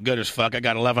 $1,100. Look good as fuck. I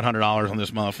got $1,100 on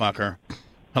this motherfucker.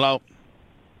 Hello.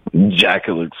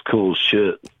 Jacket looks cool as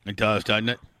shit. It does, doesn't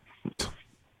it?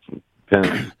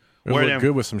 Yeah. It Where look them-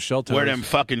 good with some shelter. Where them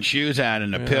fucking shoes at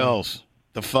and the pills?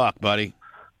 The fuck, buddy?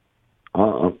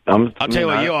 I'll I'll tell you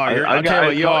what you are. I'll tell you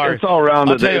what you are. It's all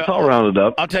rounded. I'll tell you- It's all rounded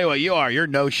up. I'll tell you what you are. You're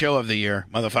no show of the year,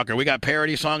 motherfucker. We got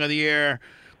parody song of the year.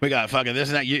 We got fucking this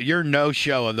and that. You're no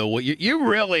show of the. You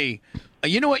really.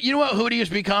 You know what? You know what? Hootie has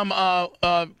become.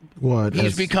 What?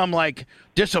 He's become like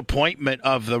disappointment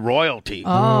of the royalty.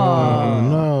 Oh,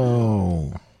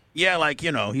 no. Yeah, like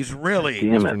he's really.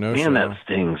 Damn Mr. it! No Damn, Show. that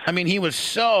stings. I mean, he was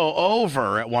so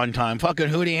over at one time. Fucking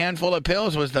Hootie Handful of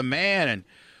Pills was the man, and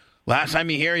last time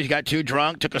you hear, he got too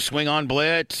drunk, took a swing on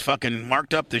Blitz, fucking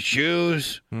marked up the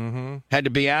shoes, had to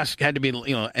be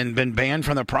and been banned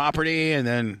from the property, and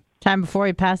then Time before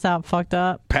he passed out, fucked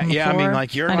up. on the yeah, I mean, floor,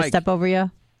 like, you're trying to like- step over you.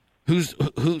 who's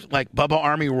like Bubba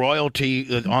Army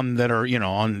royalty on that are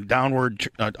on downward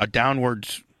a downward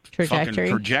Trajectory.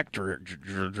 fucking trajectory.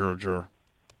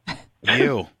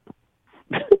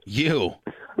 You.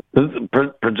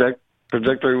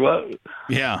 Trajectory what?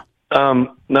 Yeah.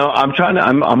 No, I'm trying to.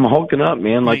 I'm hulking up,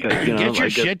 man. Like Get your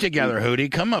shit together,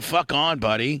 Hootie. Come the fuck on,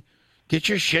 buddy. Get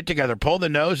your shit together. Pull the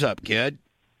nose up, kid.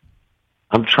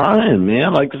 I'm trying,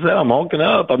 man. Like I said, I'm hulking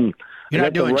up. You're I not got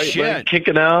the doing right shit. leg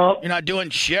kicking out. You're not doing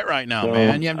shit right now, So,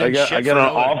 man. You haven't done shit I got for an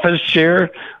Hootie. office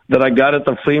chair that I got at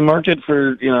the flea market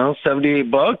for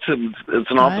 $78.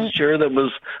 It's an office chair that was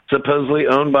supposedly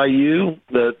owned by you.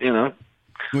 That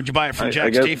Would you buy it from I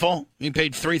Jack guess- Stiefel? You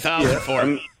paid $3,000 for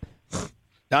it.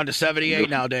 Down to 78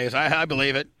 nowadays. I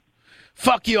believe it.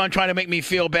 Fuck you on trying to make me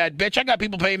feel bad, bitch. I got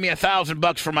people paying me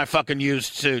 $1,000 for my fucking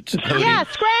used suits. Hootie. Yeah,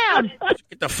 scram.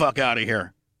 Get the fuck out of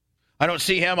here. I don't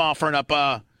see him offering up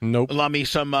Nope. Lummy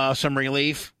some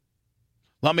relief.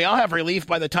 Lummy, I'll have relief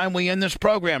by the time we end this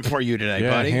program for you today, Yeah,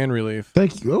 buddy. hand relief.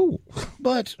 Thank you. Oh,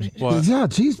 But What? yeah,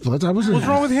 jeez, Blitz. I wasn't. What's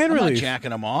wrong with hand I'm not relief?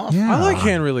 jacking him off. Yeah. I like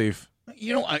hand relief.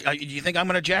 You know, do you think I'm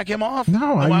going to jack him off?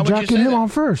 No, Why I'm would you jacking say him that? on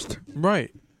first.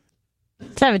 Right.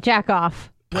 Let's have a jack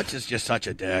off. Blitz is just such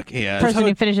a dick. He is. Person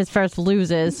who finishes first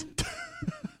loses.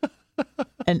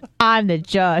 And I'm the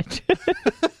judge.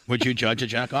 Would you judge a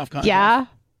jack off contest? Yeah.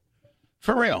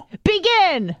 For real.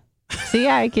 Begin. See,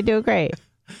 I can do great.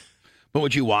 But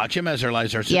would you watch him as they're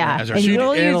Yeah, as they're and you shooting?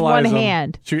 only use one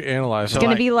hand. Should analyze It's them. going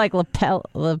like- to be like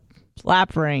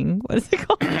lap ring. What is it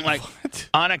called? Like,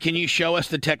 Anna, can you show us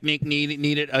the technique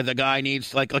needed? The guy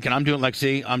needs like, look, and I'm doing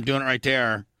I'm doing it right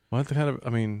there. What the kind of? I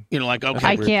mean, Like, okay,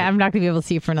 I can't. I'm not going to be able to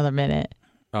see for another minute.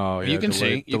 oh yeah, you can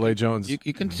delay, see. delay Jones. You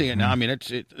can see it now. I mean,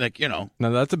 it's like No,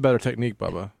 that's a better technique,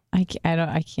 Bubba. I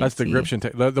can't. That's the see. gription.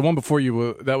 The one before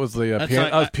you, that was the That's piano.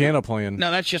 like- that was piano playing. No,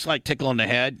 that's just like tickling the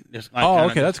head. Just like Oh,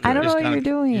 kinda okay, that's just- good. I don't know just what kinda- you're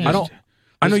doing. just- I don't.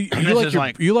 I know you, this you like is your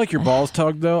like- you like your balls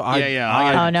tugged though.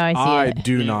 Yeah. Oh, no, I see I it.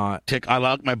 do not. I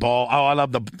like my ball. Oh, I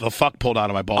love the fuck pulled out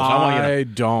of my balls. I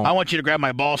don't. I want you to grab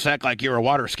my ball sack like you're a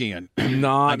water skiing.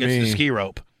 Not like me. it's the ski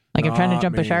rope. Like I'm trying to Not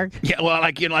jump a me. shark. Yeah, well,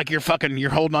 like you're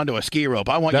holding onto a ski rope.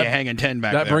 I want That- you hanging 10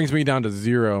 back That there. brings me down to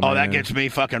 0. Oh, man. that gets me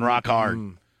fucking rock hard.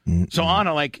 So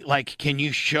Anna, like, can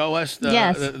you show us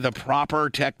Yes. the proper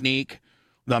technique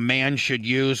the man should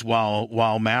use while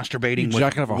masturbating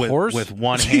jacking off a horse with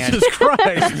one hand. Jesus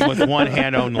Christ. With one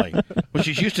hand only. Well,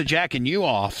 she's used to jacking you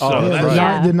off. So the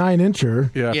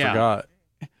 9-incher. Yeah, I forgot.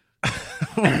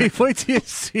 Wait till you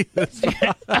see this.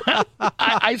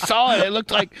 I saw it. It looked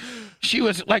like she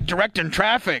was like directing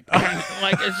traffic.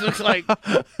 Like it looks like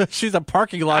she's a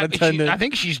parking lot attendant. I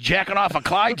think she's jacking off a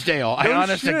Clydesdale.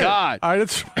 Honest to God. I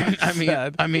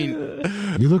mean,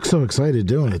 you look so excited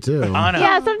doing it too. Anna,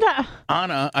 yeah, sometimes.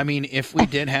 Anna, I mean, if we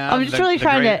did have I'm just really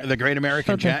trying the Great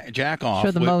American Jack Off,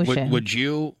 show the motion. Would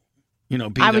you?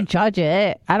 I would judge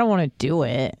it. I don't want to do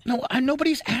it. No,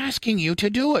 nobody's asking you to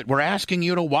do it. We're asking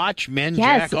you to watch men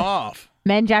jack off.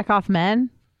 Men jack off men?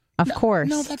 Of course.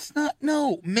 No, that's not.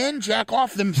 No, men jack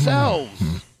off themselves.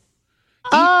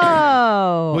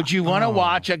 Oh. Would you want to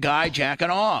watch a guy jacking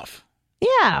off?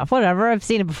 Yeah, whatever. I've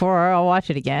seen it before. I'll watch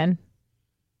it again.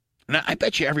 Now, I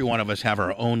bet you every one of us have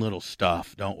our own little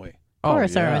stuff, don't we? Of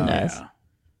course, everyone does. Yeah.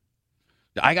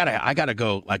 I gotta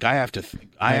go. Like I have to.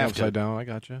 I have upside down. I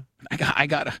gotcha. I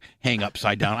gotta hang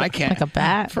upside down. I can't. Like a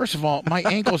bat. First of all, my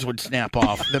ankles would snap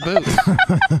off the boots.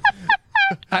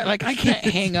 I can't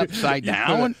hang upside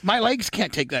down. My legs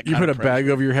can't take that. You put a bag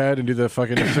over your head and do the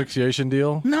fucking asphyxiation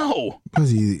deal. No.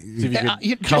 Because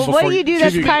what do you do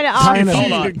that's kind of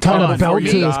obvious? Tying a belt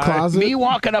to his closet. Me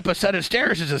walking up a set of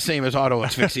stairs is the same as auto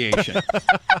asphyxiation.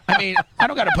 I mean, I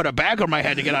don't got to put a bag over my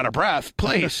head to get out of breath.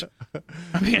 Please.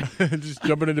 I mean, just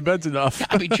jumping into bed's enough.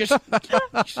 I mean, just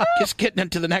getting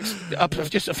into the next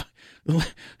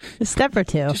a step or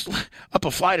two, just up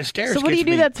a flight of stairs. So what do you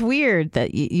do that's weird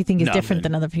that you think is different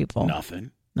than other people?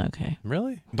 Nothing. Okay.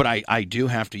 Really? But I do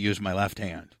have to use my left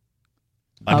hand.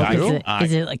 Like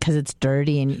is it like because it's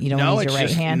dirty and you don't want to use your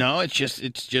right hand? No, it's just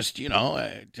it's just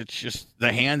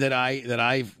the hand that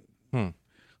I've.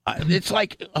 It's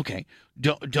like, okay,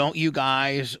 don't you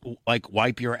guys like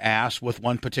wipe your ass with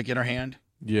one particular hand?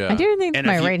 Yeah, I do think it's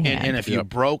my right hand. And if you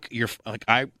broke your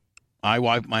I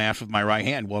wipe my ass with my right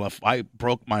hand. Well, if I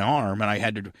broke my arm and I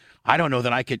had to, I don't know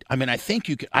that I could. I mean, I think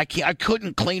you could. I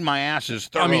couldn't clean my asses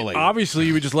thoroughly. I mean, obviously,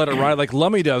 you would just let it ride like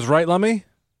Lummy does, right, Lummy?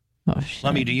 Oh, shit.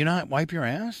 Lummy, do you not wipe your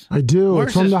ass? I do.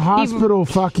 It's from the hospital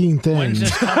fucking thing.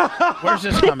 Where's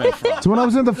this coming from? So when I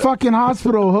was in the fucking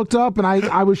hospital, hooked up, and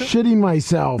I was shitting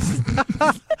myself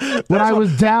when I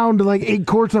was down to like 8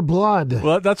 quarts of blood.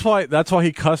 Well, that's why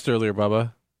he cussed earlier,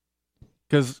 Bubba.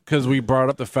 Because we brought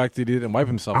up the fact that he didn't wipe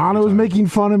himself. Anna was making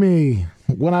fun of me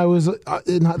when I was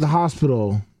in the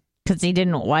hospital. Because he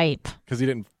didn't wipe. Because he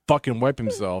didn't fucking wipe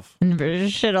himself. And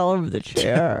there's shit all over the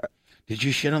chair. Did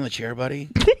you shit on the chair, buddy?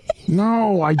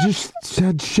 No, I just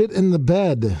had shit in the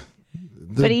bed.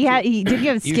 But did you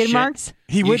have skid marks?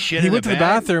 He went to the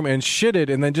bathroom and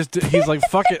shitted, and then he's like,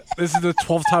 "Fuck it, this is the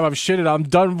 12th time I've shitted. I'm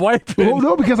done wiping." Oh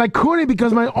no, because I couldn't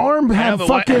because my arm had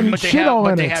fucking shit all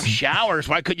in it. But they have showers.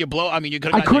 Why could you blow? I mean, you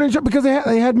could. I couldn't because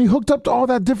they had me hooked up to all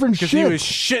that different shit. Because he was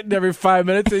shitting every 5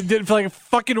 minutes and didn't feel like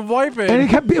fucking wiping.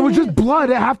 And it was just blood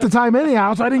half the time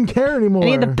anyhow, so I didn't care anymore. And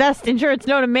he had the best insurance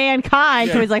known to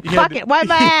mankind, so he's like, "Fuck it, wipe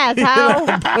my ass, how?"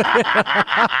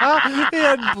 He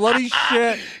had bloody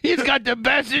shit. He's got the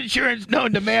best insurance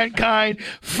known to mankind.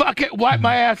 Fuck it, wipe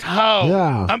my ass, how?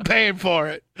 Yeah. I'm paying for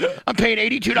it. I'm paying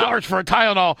 $82 for a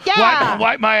Tylenol. Yeah.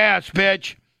 Wipe my ass,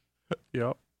 bitch.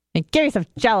 Yep. And give me some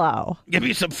Jello. Give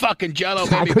me some fucking Jello,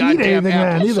 I baby. couldn't eat Goddamn anything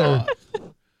then either.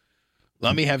 applesauce.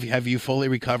 Let me have you fully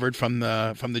recovered from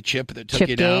the chip that took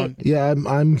you down? Yeah,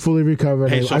 I'm fully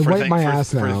recovered. Hey, so I wipe my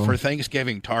ass now. For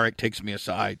Thanksgiving, Tarek takes me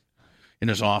aside in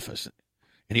his office,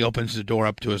 and he opens the door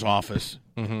up to his office.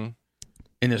 Mm-hmm.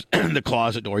 In the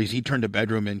closet door, he turned a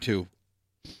bedroom into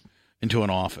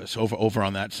an office over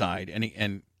on that side,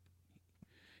 and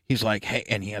he's like, hey,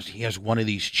 and he has one of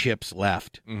these chips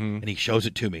left, and he shows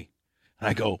it to me, and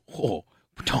I go, oh,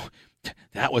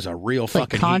 that was a real it's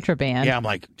fucking like contraband. Yeah, I'm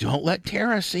like, don't let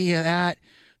Tara see that.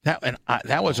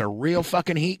 That was a real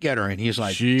fucking heat getter, and he's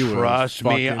like, trust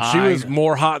me, she was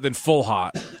more hot than full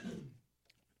hot.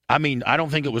 I mean, I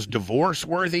don't think it was divorce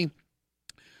worthy,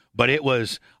 but it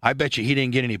was. I bet you he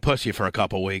didn't get any pussy for a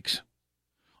couple weeks.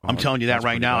 I'm telling you that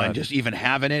right now, and just even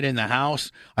having it in the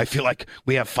house, I feel like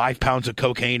we have 5 pounds of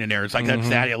cocaine in there. It's like that's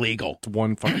that illegal. It's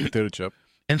one fucking potato chip.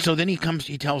 And so then he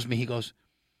tells me, he goes,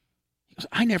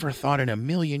 I never thought in a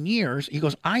million years. He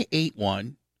goes, I ate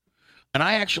one, and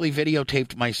I actually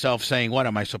videotaped myself saying, what,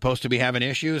 am I supposed to be having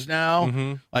issues now?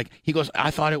 Mm-hmm. Like, he goes, I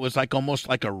thought it was like almost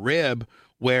like a rib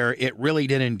where it really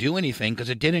didn't do anything because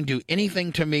it didn't do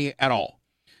anything to me at all.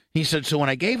 He said, so when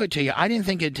I gave it to you, I didn't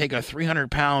think it'd take a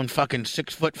 300-pound fucking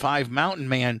 6'5" mountain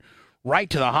man right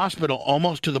to the hospital,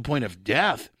 almost to the point of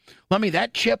death. Lummy,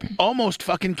 that chip almost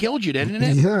fucking killed you, didn't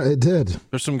it? Yeah, it did.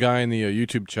 There's some guy in the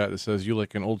YouTube chat that says you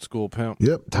look an old school pimp.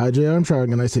 Yep, Ty J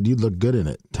Armstrong, and I said you'd look good in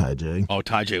it, Ty J. Oh,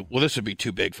 Ty J. Well, this would be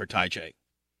too big for Ty J.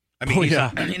 I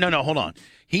mean, no, hold on.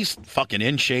 He's fucking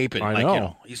in shape,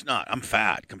 and he's not. I'm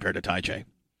fat compared to Ty J.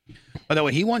 By the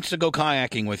way, he wants to go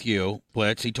kayaking with you,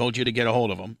 Blitz. He told you to get a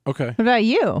hold of him. Okay. What about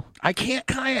you? I can't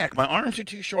kayak. My arms are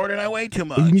too short, and I weigh too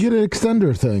much. You can get an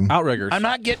extender thing. Outriggers. I'm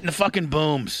not getting the fucking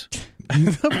booms.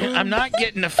 I'm not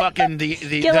getting the fucking Get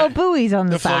little buoys on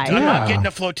the side. I'm not getting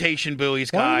the flotation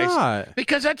buoys, guys. Why not?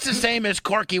 Because that's the same as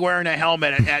Corky wearing a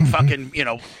helmet at fucking,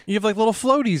 You have like little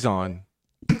floaties on.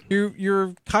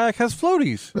 Your kayak has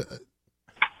floaties.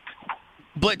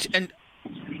 Blitz, and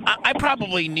I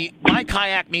probably need, my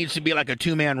kayak needs to be like a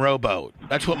 2-man rowboat.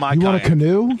 That's what my kayak. You want a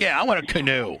canoe? Yeah, I want a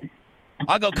canoe.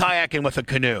 I'll go kayaking with a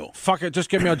canoe. Fuck it, just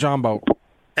give me a John boat.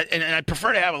 And I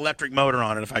prefer to have an electric motor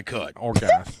on it if I could. Or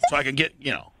gas. So I can get,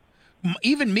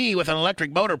 even me with an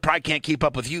electric motor probably can't keep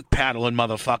up with you paddling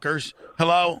motherfuckers.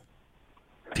 Hello?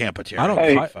 Tampa, Terry. I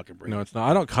don't fucking No, it's not.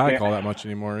 I don't kayak all that much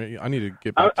anymore. I need to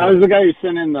get back to I was the guy who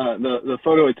sent in the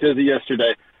photo of Tizzy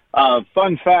yesterday.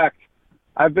 Fun fact,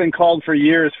 I've been called for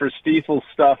years for Stiefel's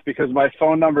stuff because my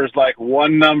phone number is like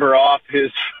one number off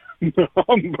his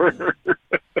number.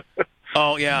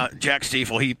 Oh, yeah, Jack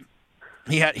Stiefel.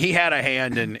 He had a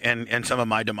hand in some of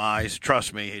my demise.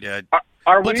 Trust me, he did.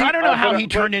 But I don't know how he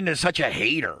turned into such a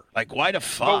hater. Like, why the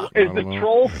fuck? Is the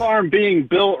troll farm being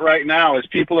built right now as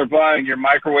people are buying your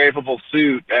microwavable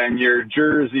suit and your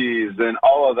jerseys and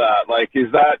all of that? Like,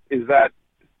 is that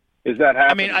happening?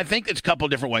 I mean, I think it's a couple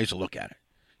different ways to look at it.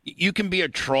 You can be a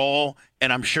troll,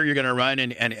 and I'm sure you're going to run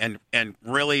and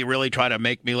really, really try to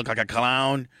make me look like a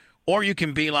clown. Or you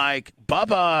can be like,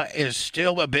 Bubba is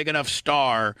still a big enough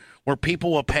star where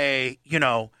people will pay,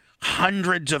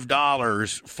 hundreds of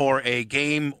dollars for a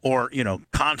game or,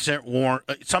 concert worn,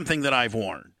 something that I've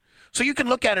worn. So you can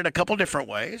look at it a couple different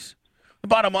ways. The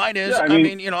bottom line is,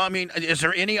 is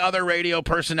there any other radio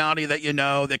personality that you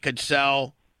know that could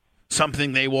sell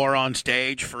something they wore on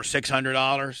stage for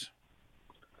 $600?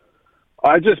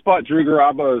 I just bought Drew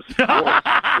Garabo's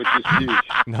horse, which is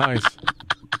huge. Nice.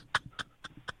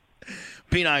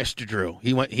 Be nice to Drew.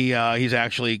 He's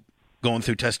actually going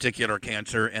through testicular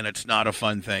cancer, and it's not a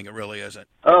fun thing. It really isn't.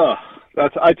 Oh,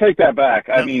 I take that back.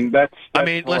 I mean, that's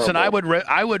listen, I would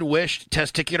wish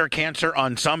testicular cancer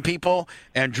on some people,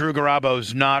 and Drew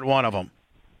Garabo's not one of them.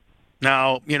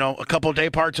 Now, a couple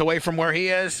day parts away from where he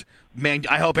is, man,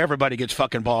 I hope everybody gets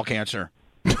fucking ball cancer.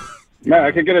 Man,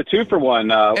 I could get a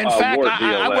 2-for-1 in fact, award deal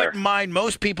I there. wouldn't mind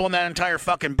most people in that entire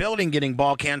fucking building getting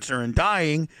ball cancer and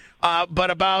dying, but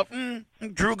about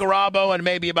Drew Garabo and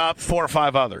maybe about 4 or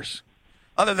 5 others.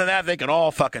 Other than that, they can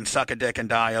all fucking suck a dick and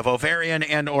die of ovarian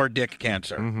and or dick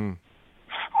cancer. Mm-hmm.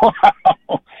 Wow.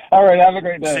 All right, have a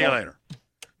great day. See you later.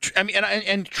 I mean,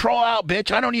 and troll out,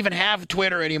 bitch. I don't even have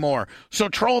Twitter anymore, so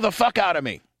troll the fuck out of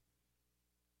me.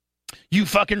 You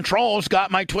fucking trolls got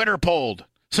my Twitter pulled.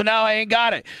 So now I ain't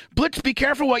got it. Blitz, be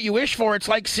careful what you wish for. It's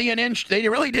like CNN. They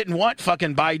really didn't want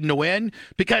fucking Biden to win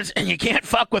because you can't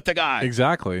fuck with the guy.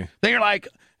 Exactly. They're like,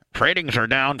 ratings are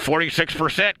down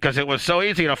 46% because it was so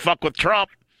easy to fuck with Trump.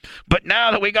 But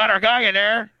now that we got our guy in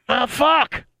there,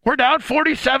 fuck. We're down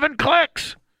 47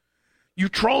 clicks. You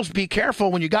trolls, be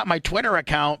careful when you got my Twitter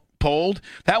account pulled.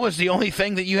 That was the only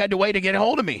thing that you had to wait to get a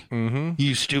hold of me. Mm-hmm.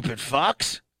 You stupid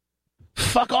fucks.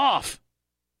 Fuck off.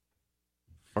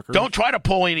 Fuckers. Don't try to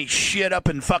pull any shit up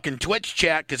in fucking Twitch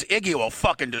chat because Iggy will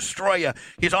fucking destroy you.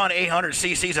 He's on 800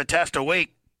 cc's a test a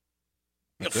week.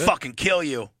 He'll fucking kill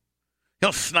you.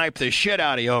 He'll snipe the shit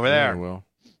out of you over there. Yeah, well.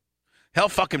 Hell,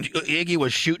 fucking Iggy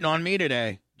was shooting on me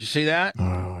today. Did you see that? Oh,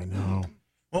 I know.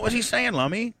 What was he saying,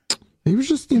 Lummy? He was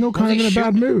just, kind of in a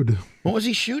bad mood. What was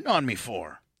he shooting on me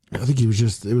for? I think he was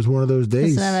just, it was one of those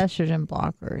days. Doesn't have estrogen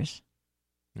blockers.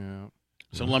 Yeah.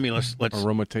 So Lummy, let's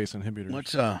aromatase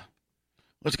inhibitors.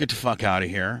 Let's get the fuck out of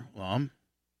here, Lum.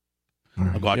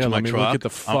 Right. I'll go out to my truck. Get the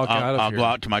fuck out of I'll here. go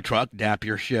out to my truck, dap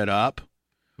your shit up.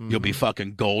 Mm-hmm. You'll be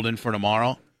fucking golden for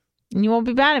tomorrow. And you won't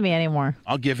be mad at me anymore.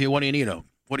 I'll give you, what do you need?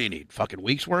 What do you need? Fucking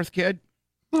week's worth, kid?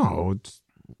 No, it's...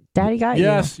 Daddy got you.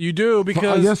 Yes, you do,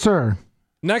 because... yes, sir.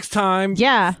 Next time,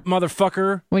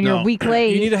 motherfucker. When you're a week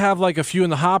late. You need to have like a few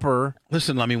in the hopper.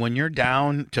 Listen, Lummy, when you're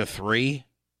down to 3...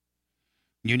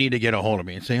 You need to get a hold of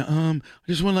me and say, I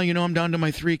just want to let you know I'm down to my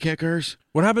 3 kickers.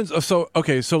 What happens? So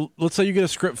let's say you get a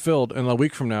script filled, and a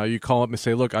week from now you call up and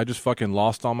say, look, I just fucking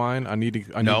lost all mine. I need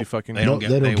to fucking. They don't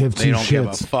give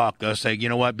a fuck. They'll say, you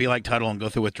know what? Be like Tuttle and go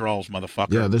through withdrawals,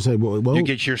 motherfucker. Yeah, they say, well, you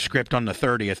get your script on the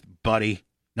 30th, buddy.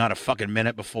 Not a fucking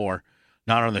minute before.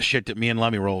 Not on the shit that me and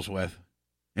Lummy rolls with.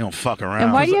 You don't fuck around.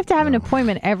 And why do you have to have an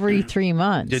appointment every 3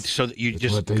 months? It's so that you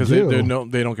just because they don't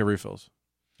get refills.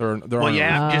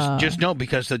 Just know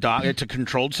because it's a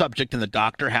controlled subject, and the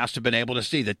doctor has to have been able to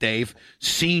see that they've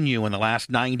seen you in the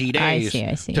last 90 days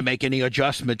I see. to make any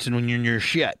adjustments when you're in your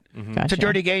shit. Mm-hmm. Gotcha. It's a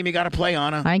dirty game you got to play,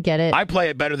 Anna. I get it. I play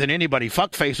it better than anybody.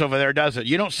 Fuckface over there does it.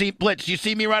 You don't see Blitz. You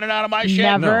see me running out of my shit?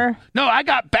 Never. No, I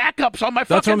got backups on my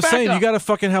That's fucking what I'm saying. backup. You got to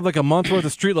fucking have like a month worth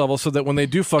of street level so that when they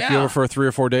do fuck you over for 3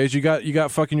 or 4 days, you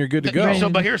got fucking you're good to go. So,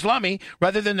 but here's Lummy.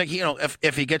 Rather than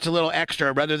if he gets a little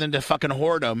extra, rather than to fucking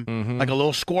hoard him like a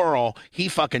little squirrel, he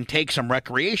fucking takes them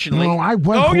recreationally. No, I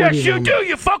went. Oh yes, you do.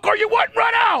 You fuck or you wouldn't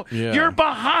run out. Yeah. You're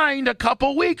behind a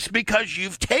couple weeks because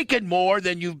you've taken more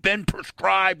than you've been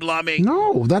prescribed, Lummy.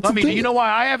 No, that's Lummy, the thing. do you know why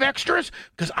I have extras?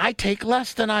 Because I take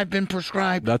less than I've been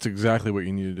prescribed. That's exactly what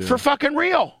you need to do. For fucking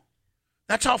real.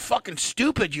 That's how fucking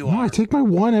stupid you are. I take my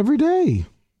one every day.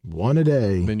 One a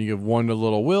day. Then you give one to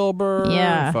little Wilbur.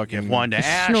 Yeah. Fucking Give one to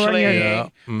Ashley.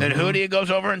 Then Hootie goes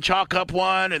over and chalk up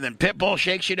one, and then Pitbull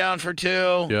shakes you down for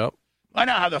 2. Yep. I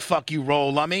know how the fuck you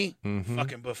roll, Lummy.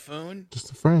 Fucking buffoon.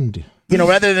 Just a friend.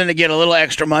 Rather than to get a little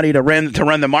extra money to run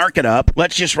the market up,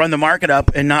 let's just run the market up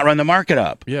and not run the market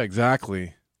up. Yeah,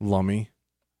 exactly. Lummy.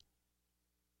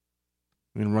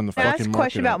 I'm gonna run the Can I fucking ask a market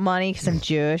question up. about money because I'm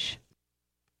Jewish?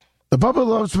 The Bubba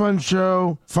Loves Fun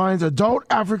show finds adult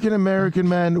African American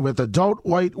men with adult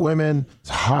white women. It's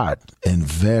hot and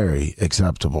very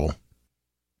acceptable.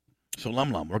 So,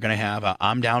 Lum, we're going to have a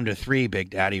I'm down to 3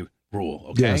 Big Daddy rule,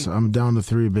 okay? Yes, I'm down to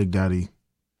 3 Big Daddy.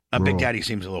 Big rule. Daddy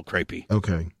seems a little creepy.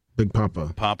 Okay, Big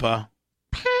Papa. Papa?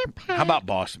 How about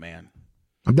Boss Man?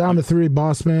 I'm down to 3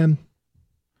 Boss Man.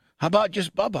 How about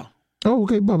just Bubba? Oh,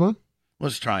 okay, Bubba.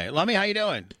 Let's try it. Lummy, how you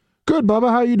doing? Good, Bubba.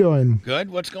 How you doing?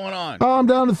 Good. What's going on? Oh, I'm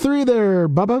down to 3 there,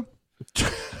 Bubba.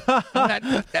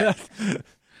 How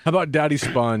about Daddy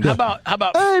Sponge? How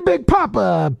about? Hey, Big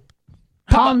Papa.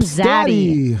 Palm Pop's Zaddy.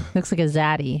 Daddy. Looks like a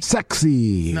Zaddy.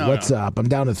 Sexy. No, What's up? I'm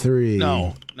down to 3.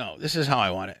 No. This is how I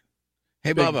want it.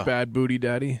 Hey, Big Bubba. Bad Booty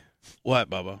Daddy.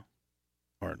 What, Bubba?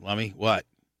 Or Lummy? What?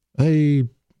 Hey,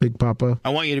 Big Papa.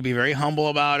 I want you to be very humble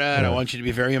about it. I want you to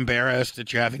be very embarrassed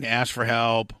that you're having to ask for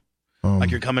help.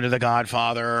 Like you're coming to the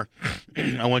Godfather.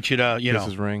 I want you to, Kiss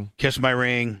his ring. Kiss my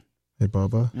ring. Hey,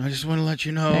 Bubba. I just want to let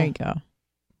you know. There you go.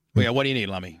 Well, yeah, what do you need,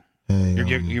 Lummy? Hey,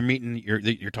 You're meeting.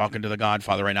 You're talking to the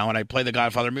Godfather right now, and I play the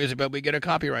Godfather music, but we get a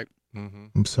copyright.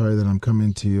 I'm sorry that I'm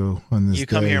coming to you on this You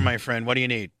come day. here, my friend. What do you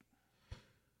need?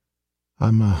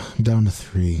 I'm down to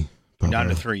 3. You're Bubba. down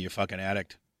to 3. You fucking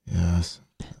addict. Yes.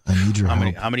 I need your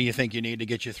help. How many do you think you need to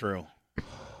get you through?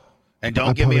 And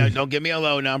don't give me a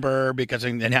low number because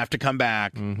then have to come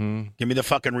back. Give me the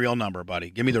fucking real number, buddy.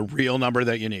 Give me the real number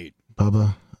that you need.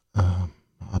 Bubba, I'll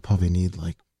probably need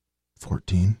like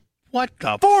 14. What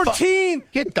the 14?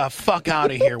 Get the fuck out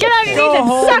of here. Get out of with your seat and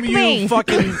home, suck you me.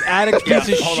 fucking addict piece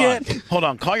of shit. Hold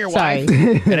on. Call your Sorry.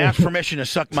 wife and ask permission to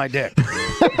suck my dick.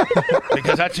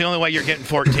 Because that's the only way you're getting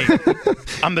 14.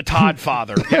 I'm the Todd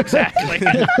father. Exactly.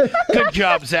 Good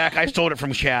job, Zach. I stole it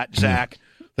from chat, Zach.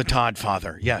 The Todd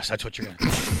father. Yes, that's what you're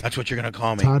gonna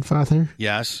call me. Todd Father?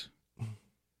 Yes.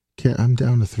 I'm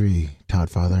down to 3, Todd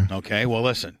Father. Okay. Well,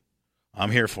 listen.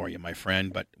 I'm here for you, my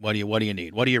friend. But what do you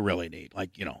need? What do you really need?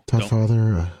 Like, Todd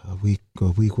Father, a week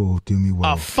will do me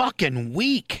well. A fucking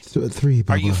week? So, 3, Bubba.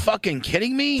 Are you fucking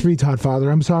kidding me? 3, Todd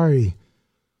Father. I'm sorry.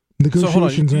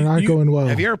 Negotiations are not going well.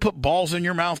 Have you ever put balls in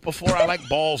your mouth before? I like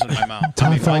balls in my mouth.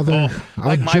 Todd Father,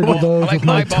 I jiggle those with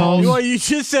my tongue. You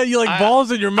just said you like balls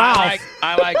in your mouth.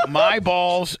 I like my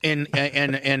balls in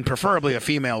preferably a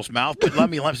female's mouth. But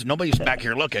nobody's back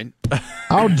here looking.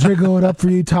 I'll jiggle it up for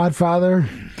you, Todd Father.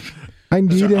 I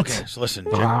need it. Okay, so listen.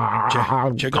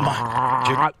 Jiggle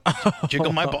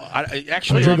my ball.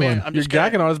 Actually, I'm You're just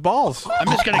gagging on his balls. I'm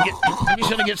just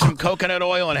gonna get some coconut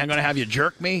oil and I'm gonna have you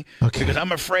jerk me because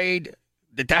I'm afraid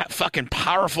that fucking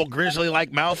powerful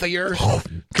grizzly-like mouth of yours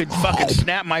could fucking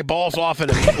snap my balls off. And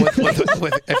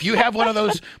if you have one of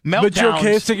those meltdowns, but you're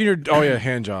okay sticking your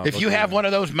hand job. If you have one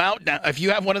of those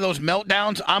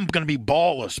meltdowns, I'm gonna be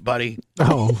ballless, buddy.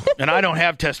 Oh, and I don't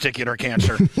have testicular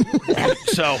cancer,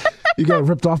 so you got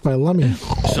ripped off by a lummy.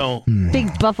 So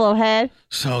big buffalo head.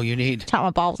 So you need chop my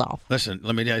balls off. Listen,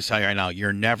 let me just tell you right now,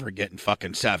 you're never getting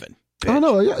fucking 7. Oh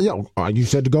no, yeah. You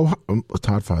said to go high.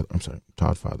 Todd Father. I'm sorry,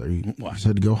 Todd Father. You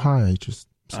said to go high.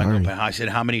 Sorry. I said,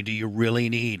 how many do you really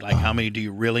need? Like, how many do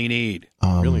you really need?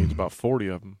 Really, it's about 40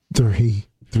 of them. 3,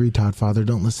 Todd Father.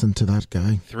 Don't listen to that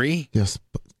guy. 3? Yes,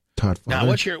 Todd Father. Now,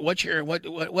 what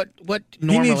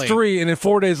normally? He needs 3, and then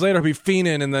 4 days later, he'll be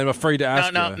fiending, and then I'm afraid to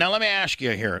ask. Now, let me ask you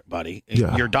here, buddy.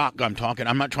 Yeah. Your doc, I'm talking.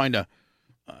 I'm not trying to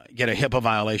get a HIPAA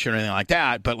violation or anything like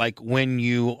that, but like when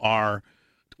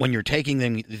when you're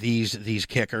taking these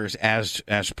kickers as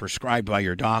prescribed by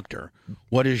your doctor,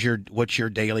 what's your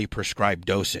daily prescribed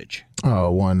dosage?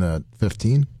 Oh,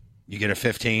 15. You get a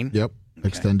 15? Yep. Okay.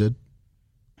 Extended.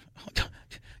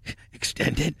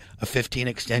 Extended? A 15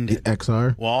 extended? The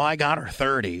XR? Well, I got her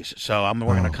 30s, so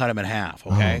we're going to cut them in half,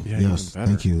 okay? Oh, yes,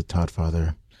 thank you, Todd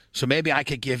Father. So maybe I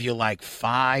could give you like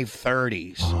 5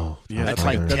 30s. Oh, yeah, that's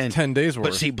like 10 days worth.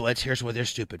 But see, Blitz, here's where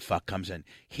this stupid fuck comes in.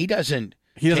 He doesn't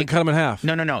cut them in half.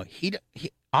 No.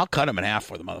 I'll cut him in half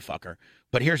for the motherfucker.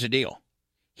 But here's the deal.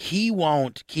 He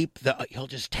won't keep he'll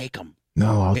just take them.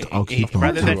 No, I'll keep them.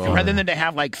 Rather than to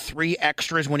have like 3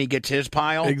 extras when he gets his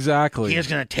pile. Exactly. He's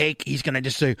gonna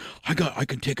just say, I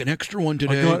can take an extra one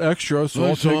today. I got extra, so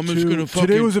I'll take 2.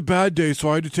 Today was a bad day, so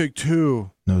I had to take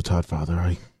 2. No, Todd Father,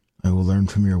 I will learn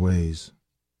from your ways.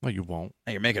 No, you won't.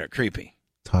 Hey, you're making it creepy.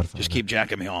 Todd Father. Just keep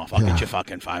jacking me off. I'll get you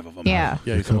fucking 5 of them. Yeah.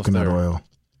 Yeah, he's coconut oil.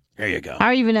 There you go. How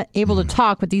are you even able to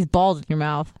talk with these balls in your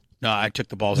mouth? No, I took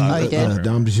the balls out. Oh, you did?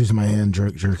 I'm just using my hand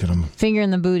jerking them. Finger in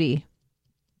the booty.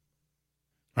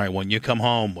 All right, when you come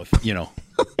home with,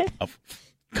 a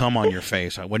cum on your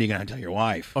face, what are you going to tell your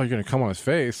wife? Oh, you're going to cum on his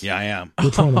face? Yeah, I am.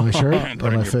 Which one, on my shirt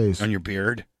or my face? On your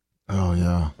beard. Oh,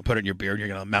 yeah. I'll put it in your beard.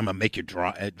 I'm going to make you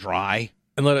dry.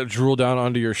 And let it drool down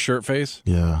onto your shirt face?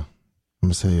 Yeah. I'm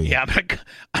going to say. Yeah,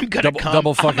 I'm going to come.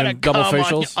 Double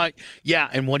facials? Yeah,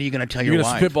 and what are you going to tell your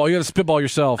wife? You got to spitball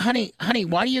yourself. Honey,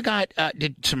 why do you got,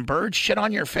 did some birds shit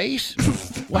on your face?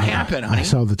 What happened, honey? I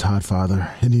saw the Todd Father,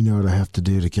 and you know what I have to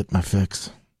do to get my fix.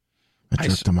 I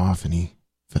jerked him off, and he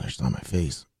finished on my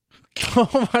face.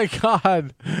 Oh, my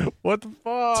God. What the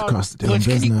fuck? It's a cost of doing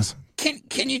business.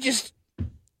 Can you just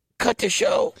cut the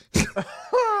show?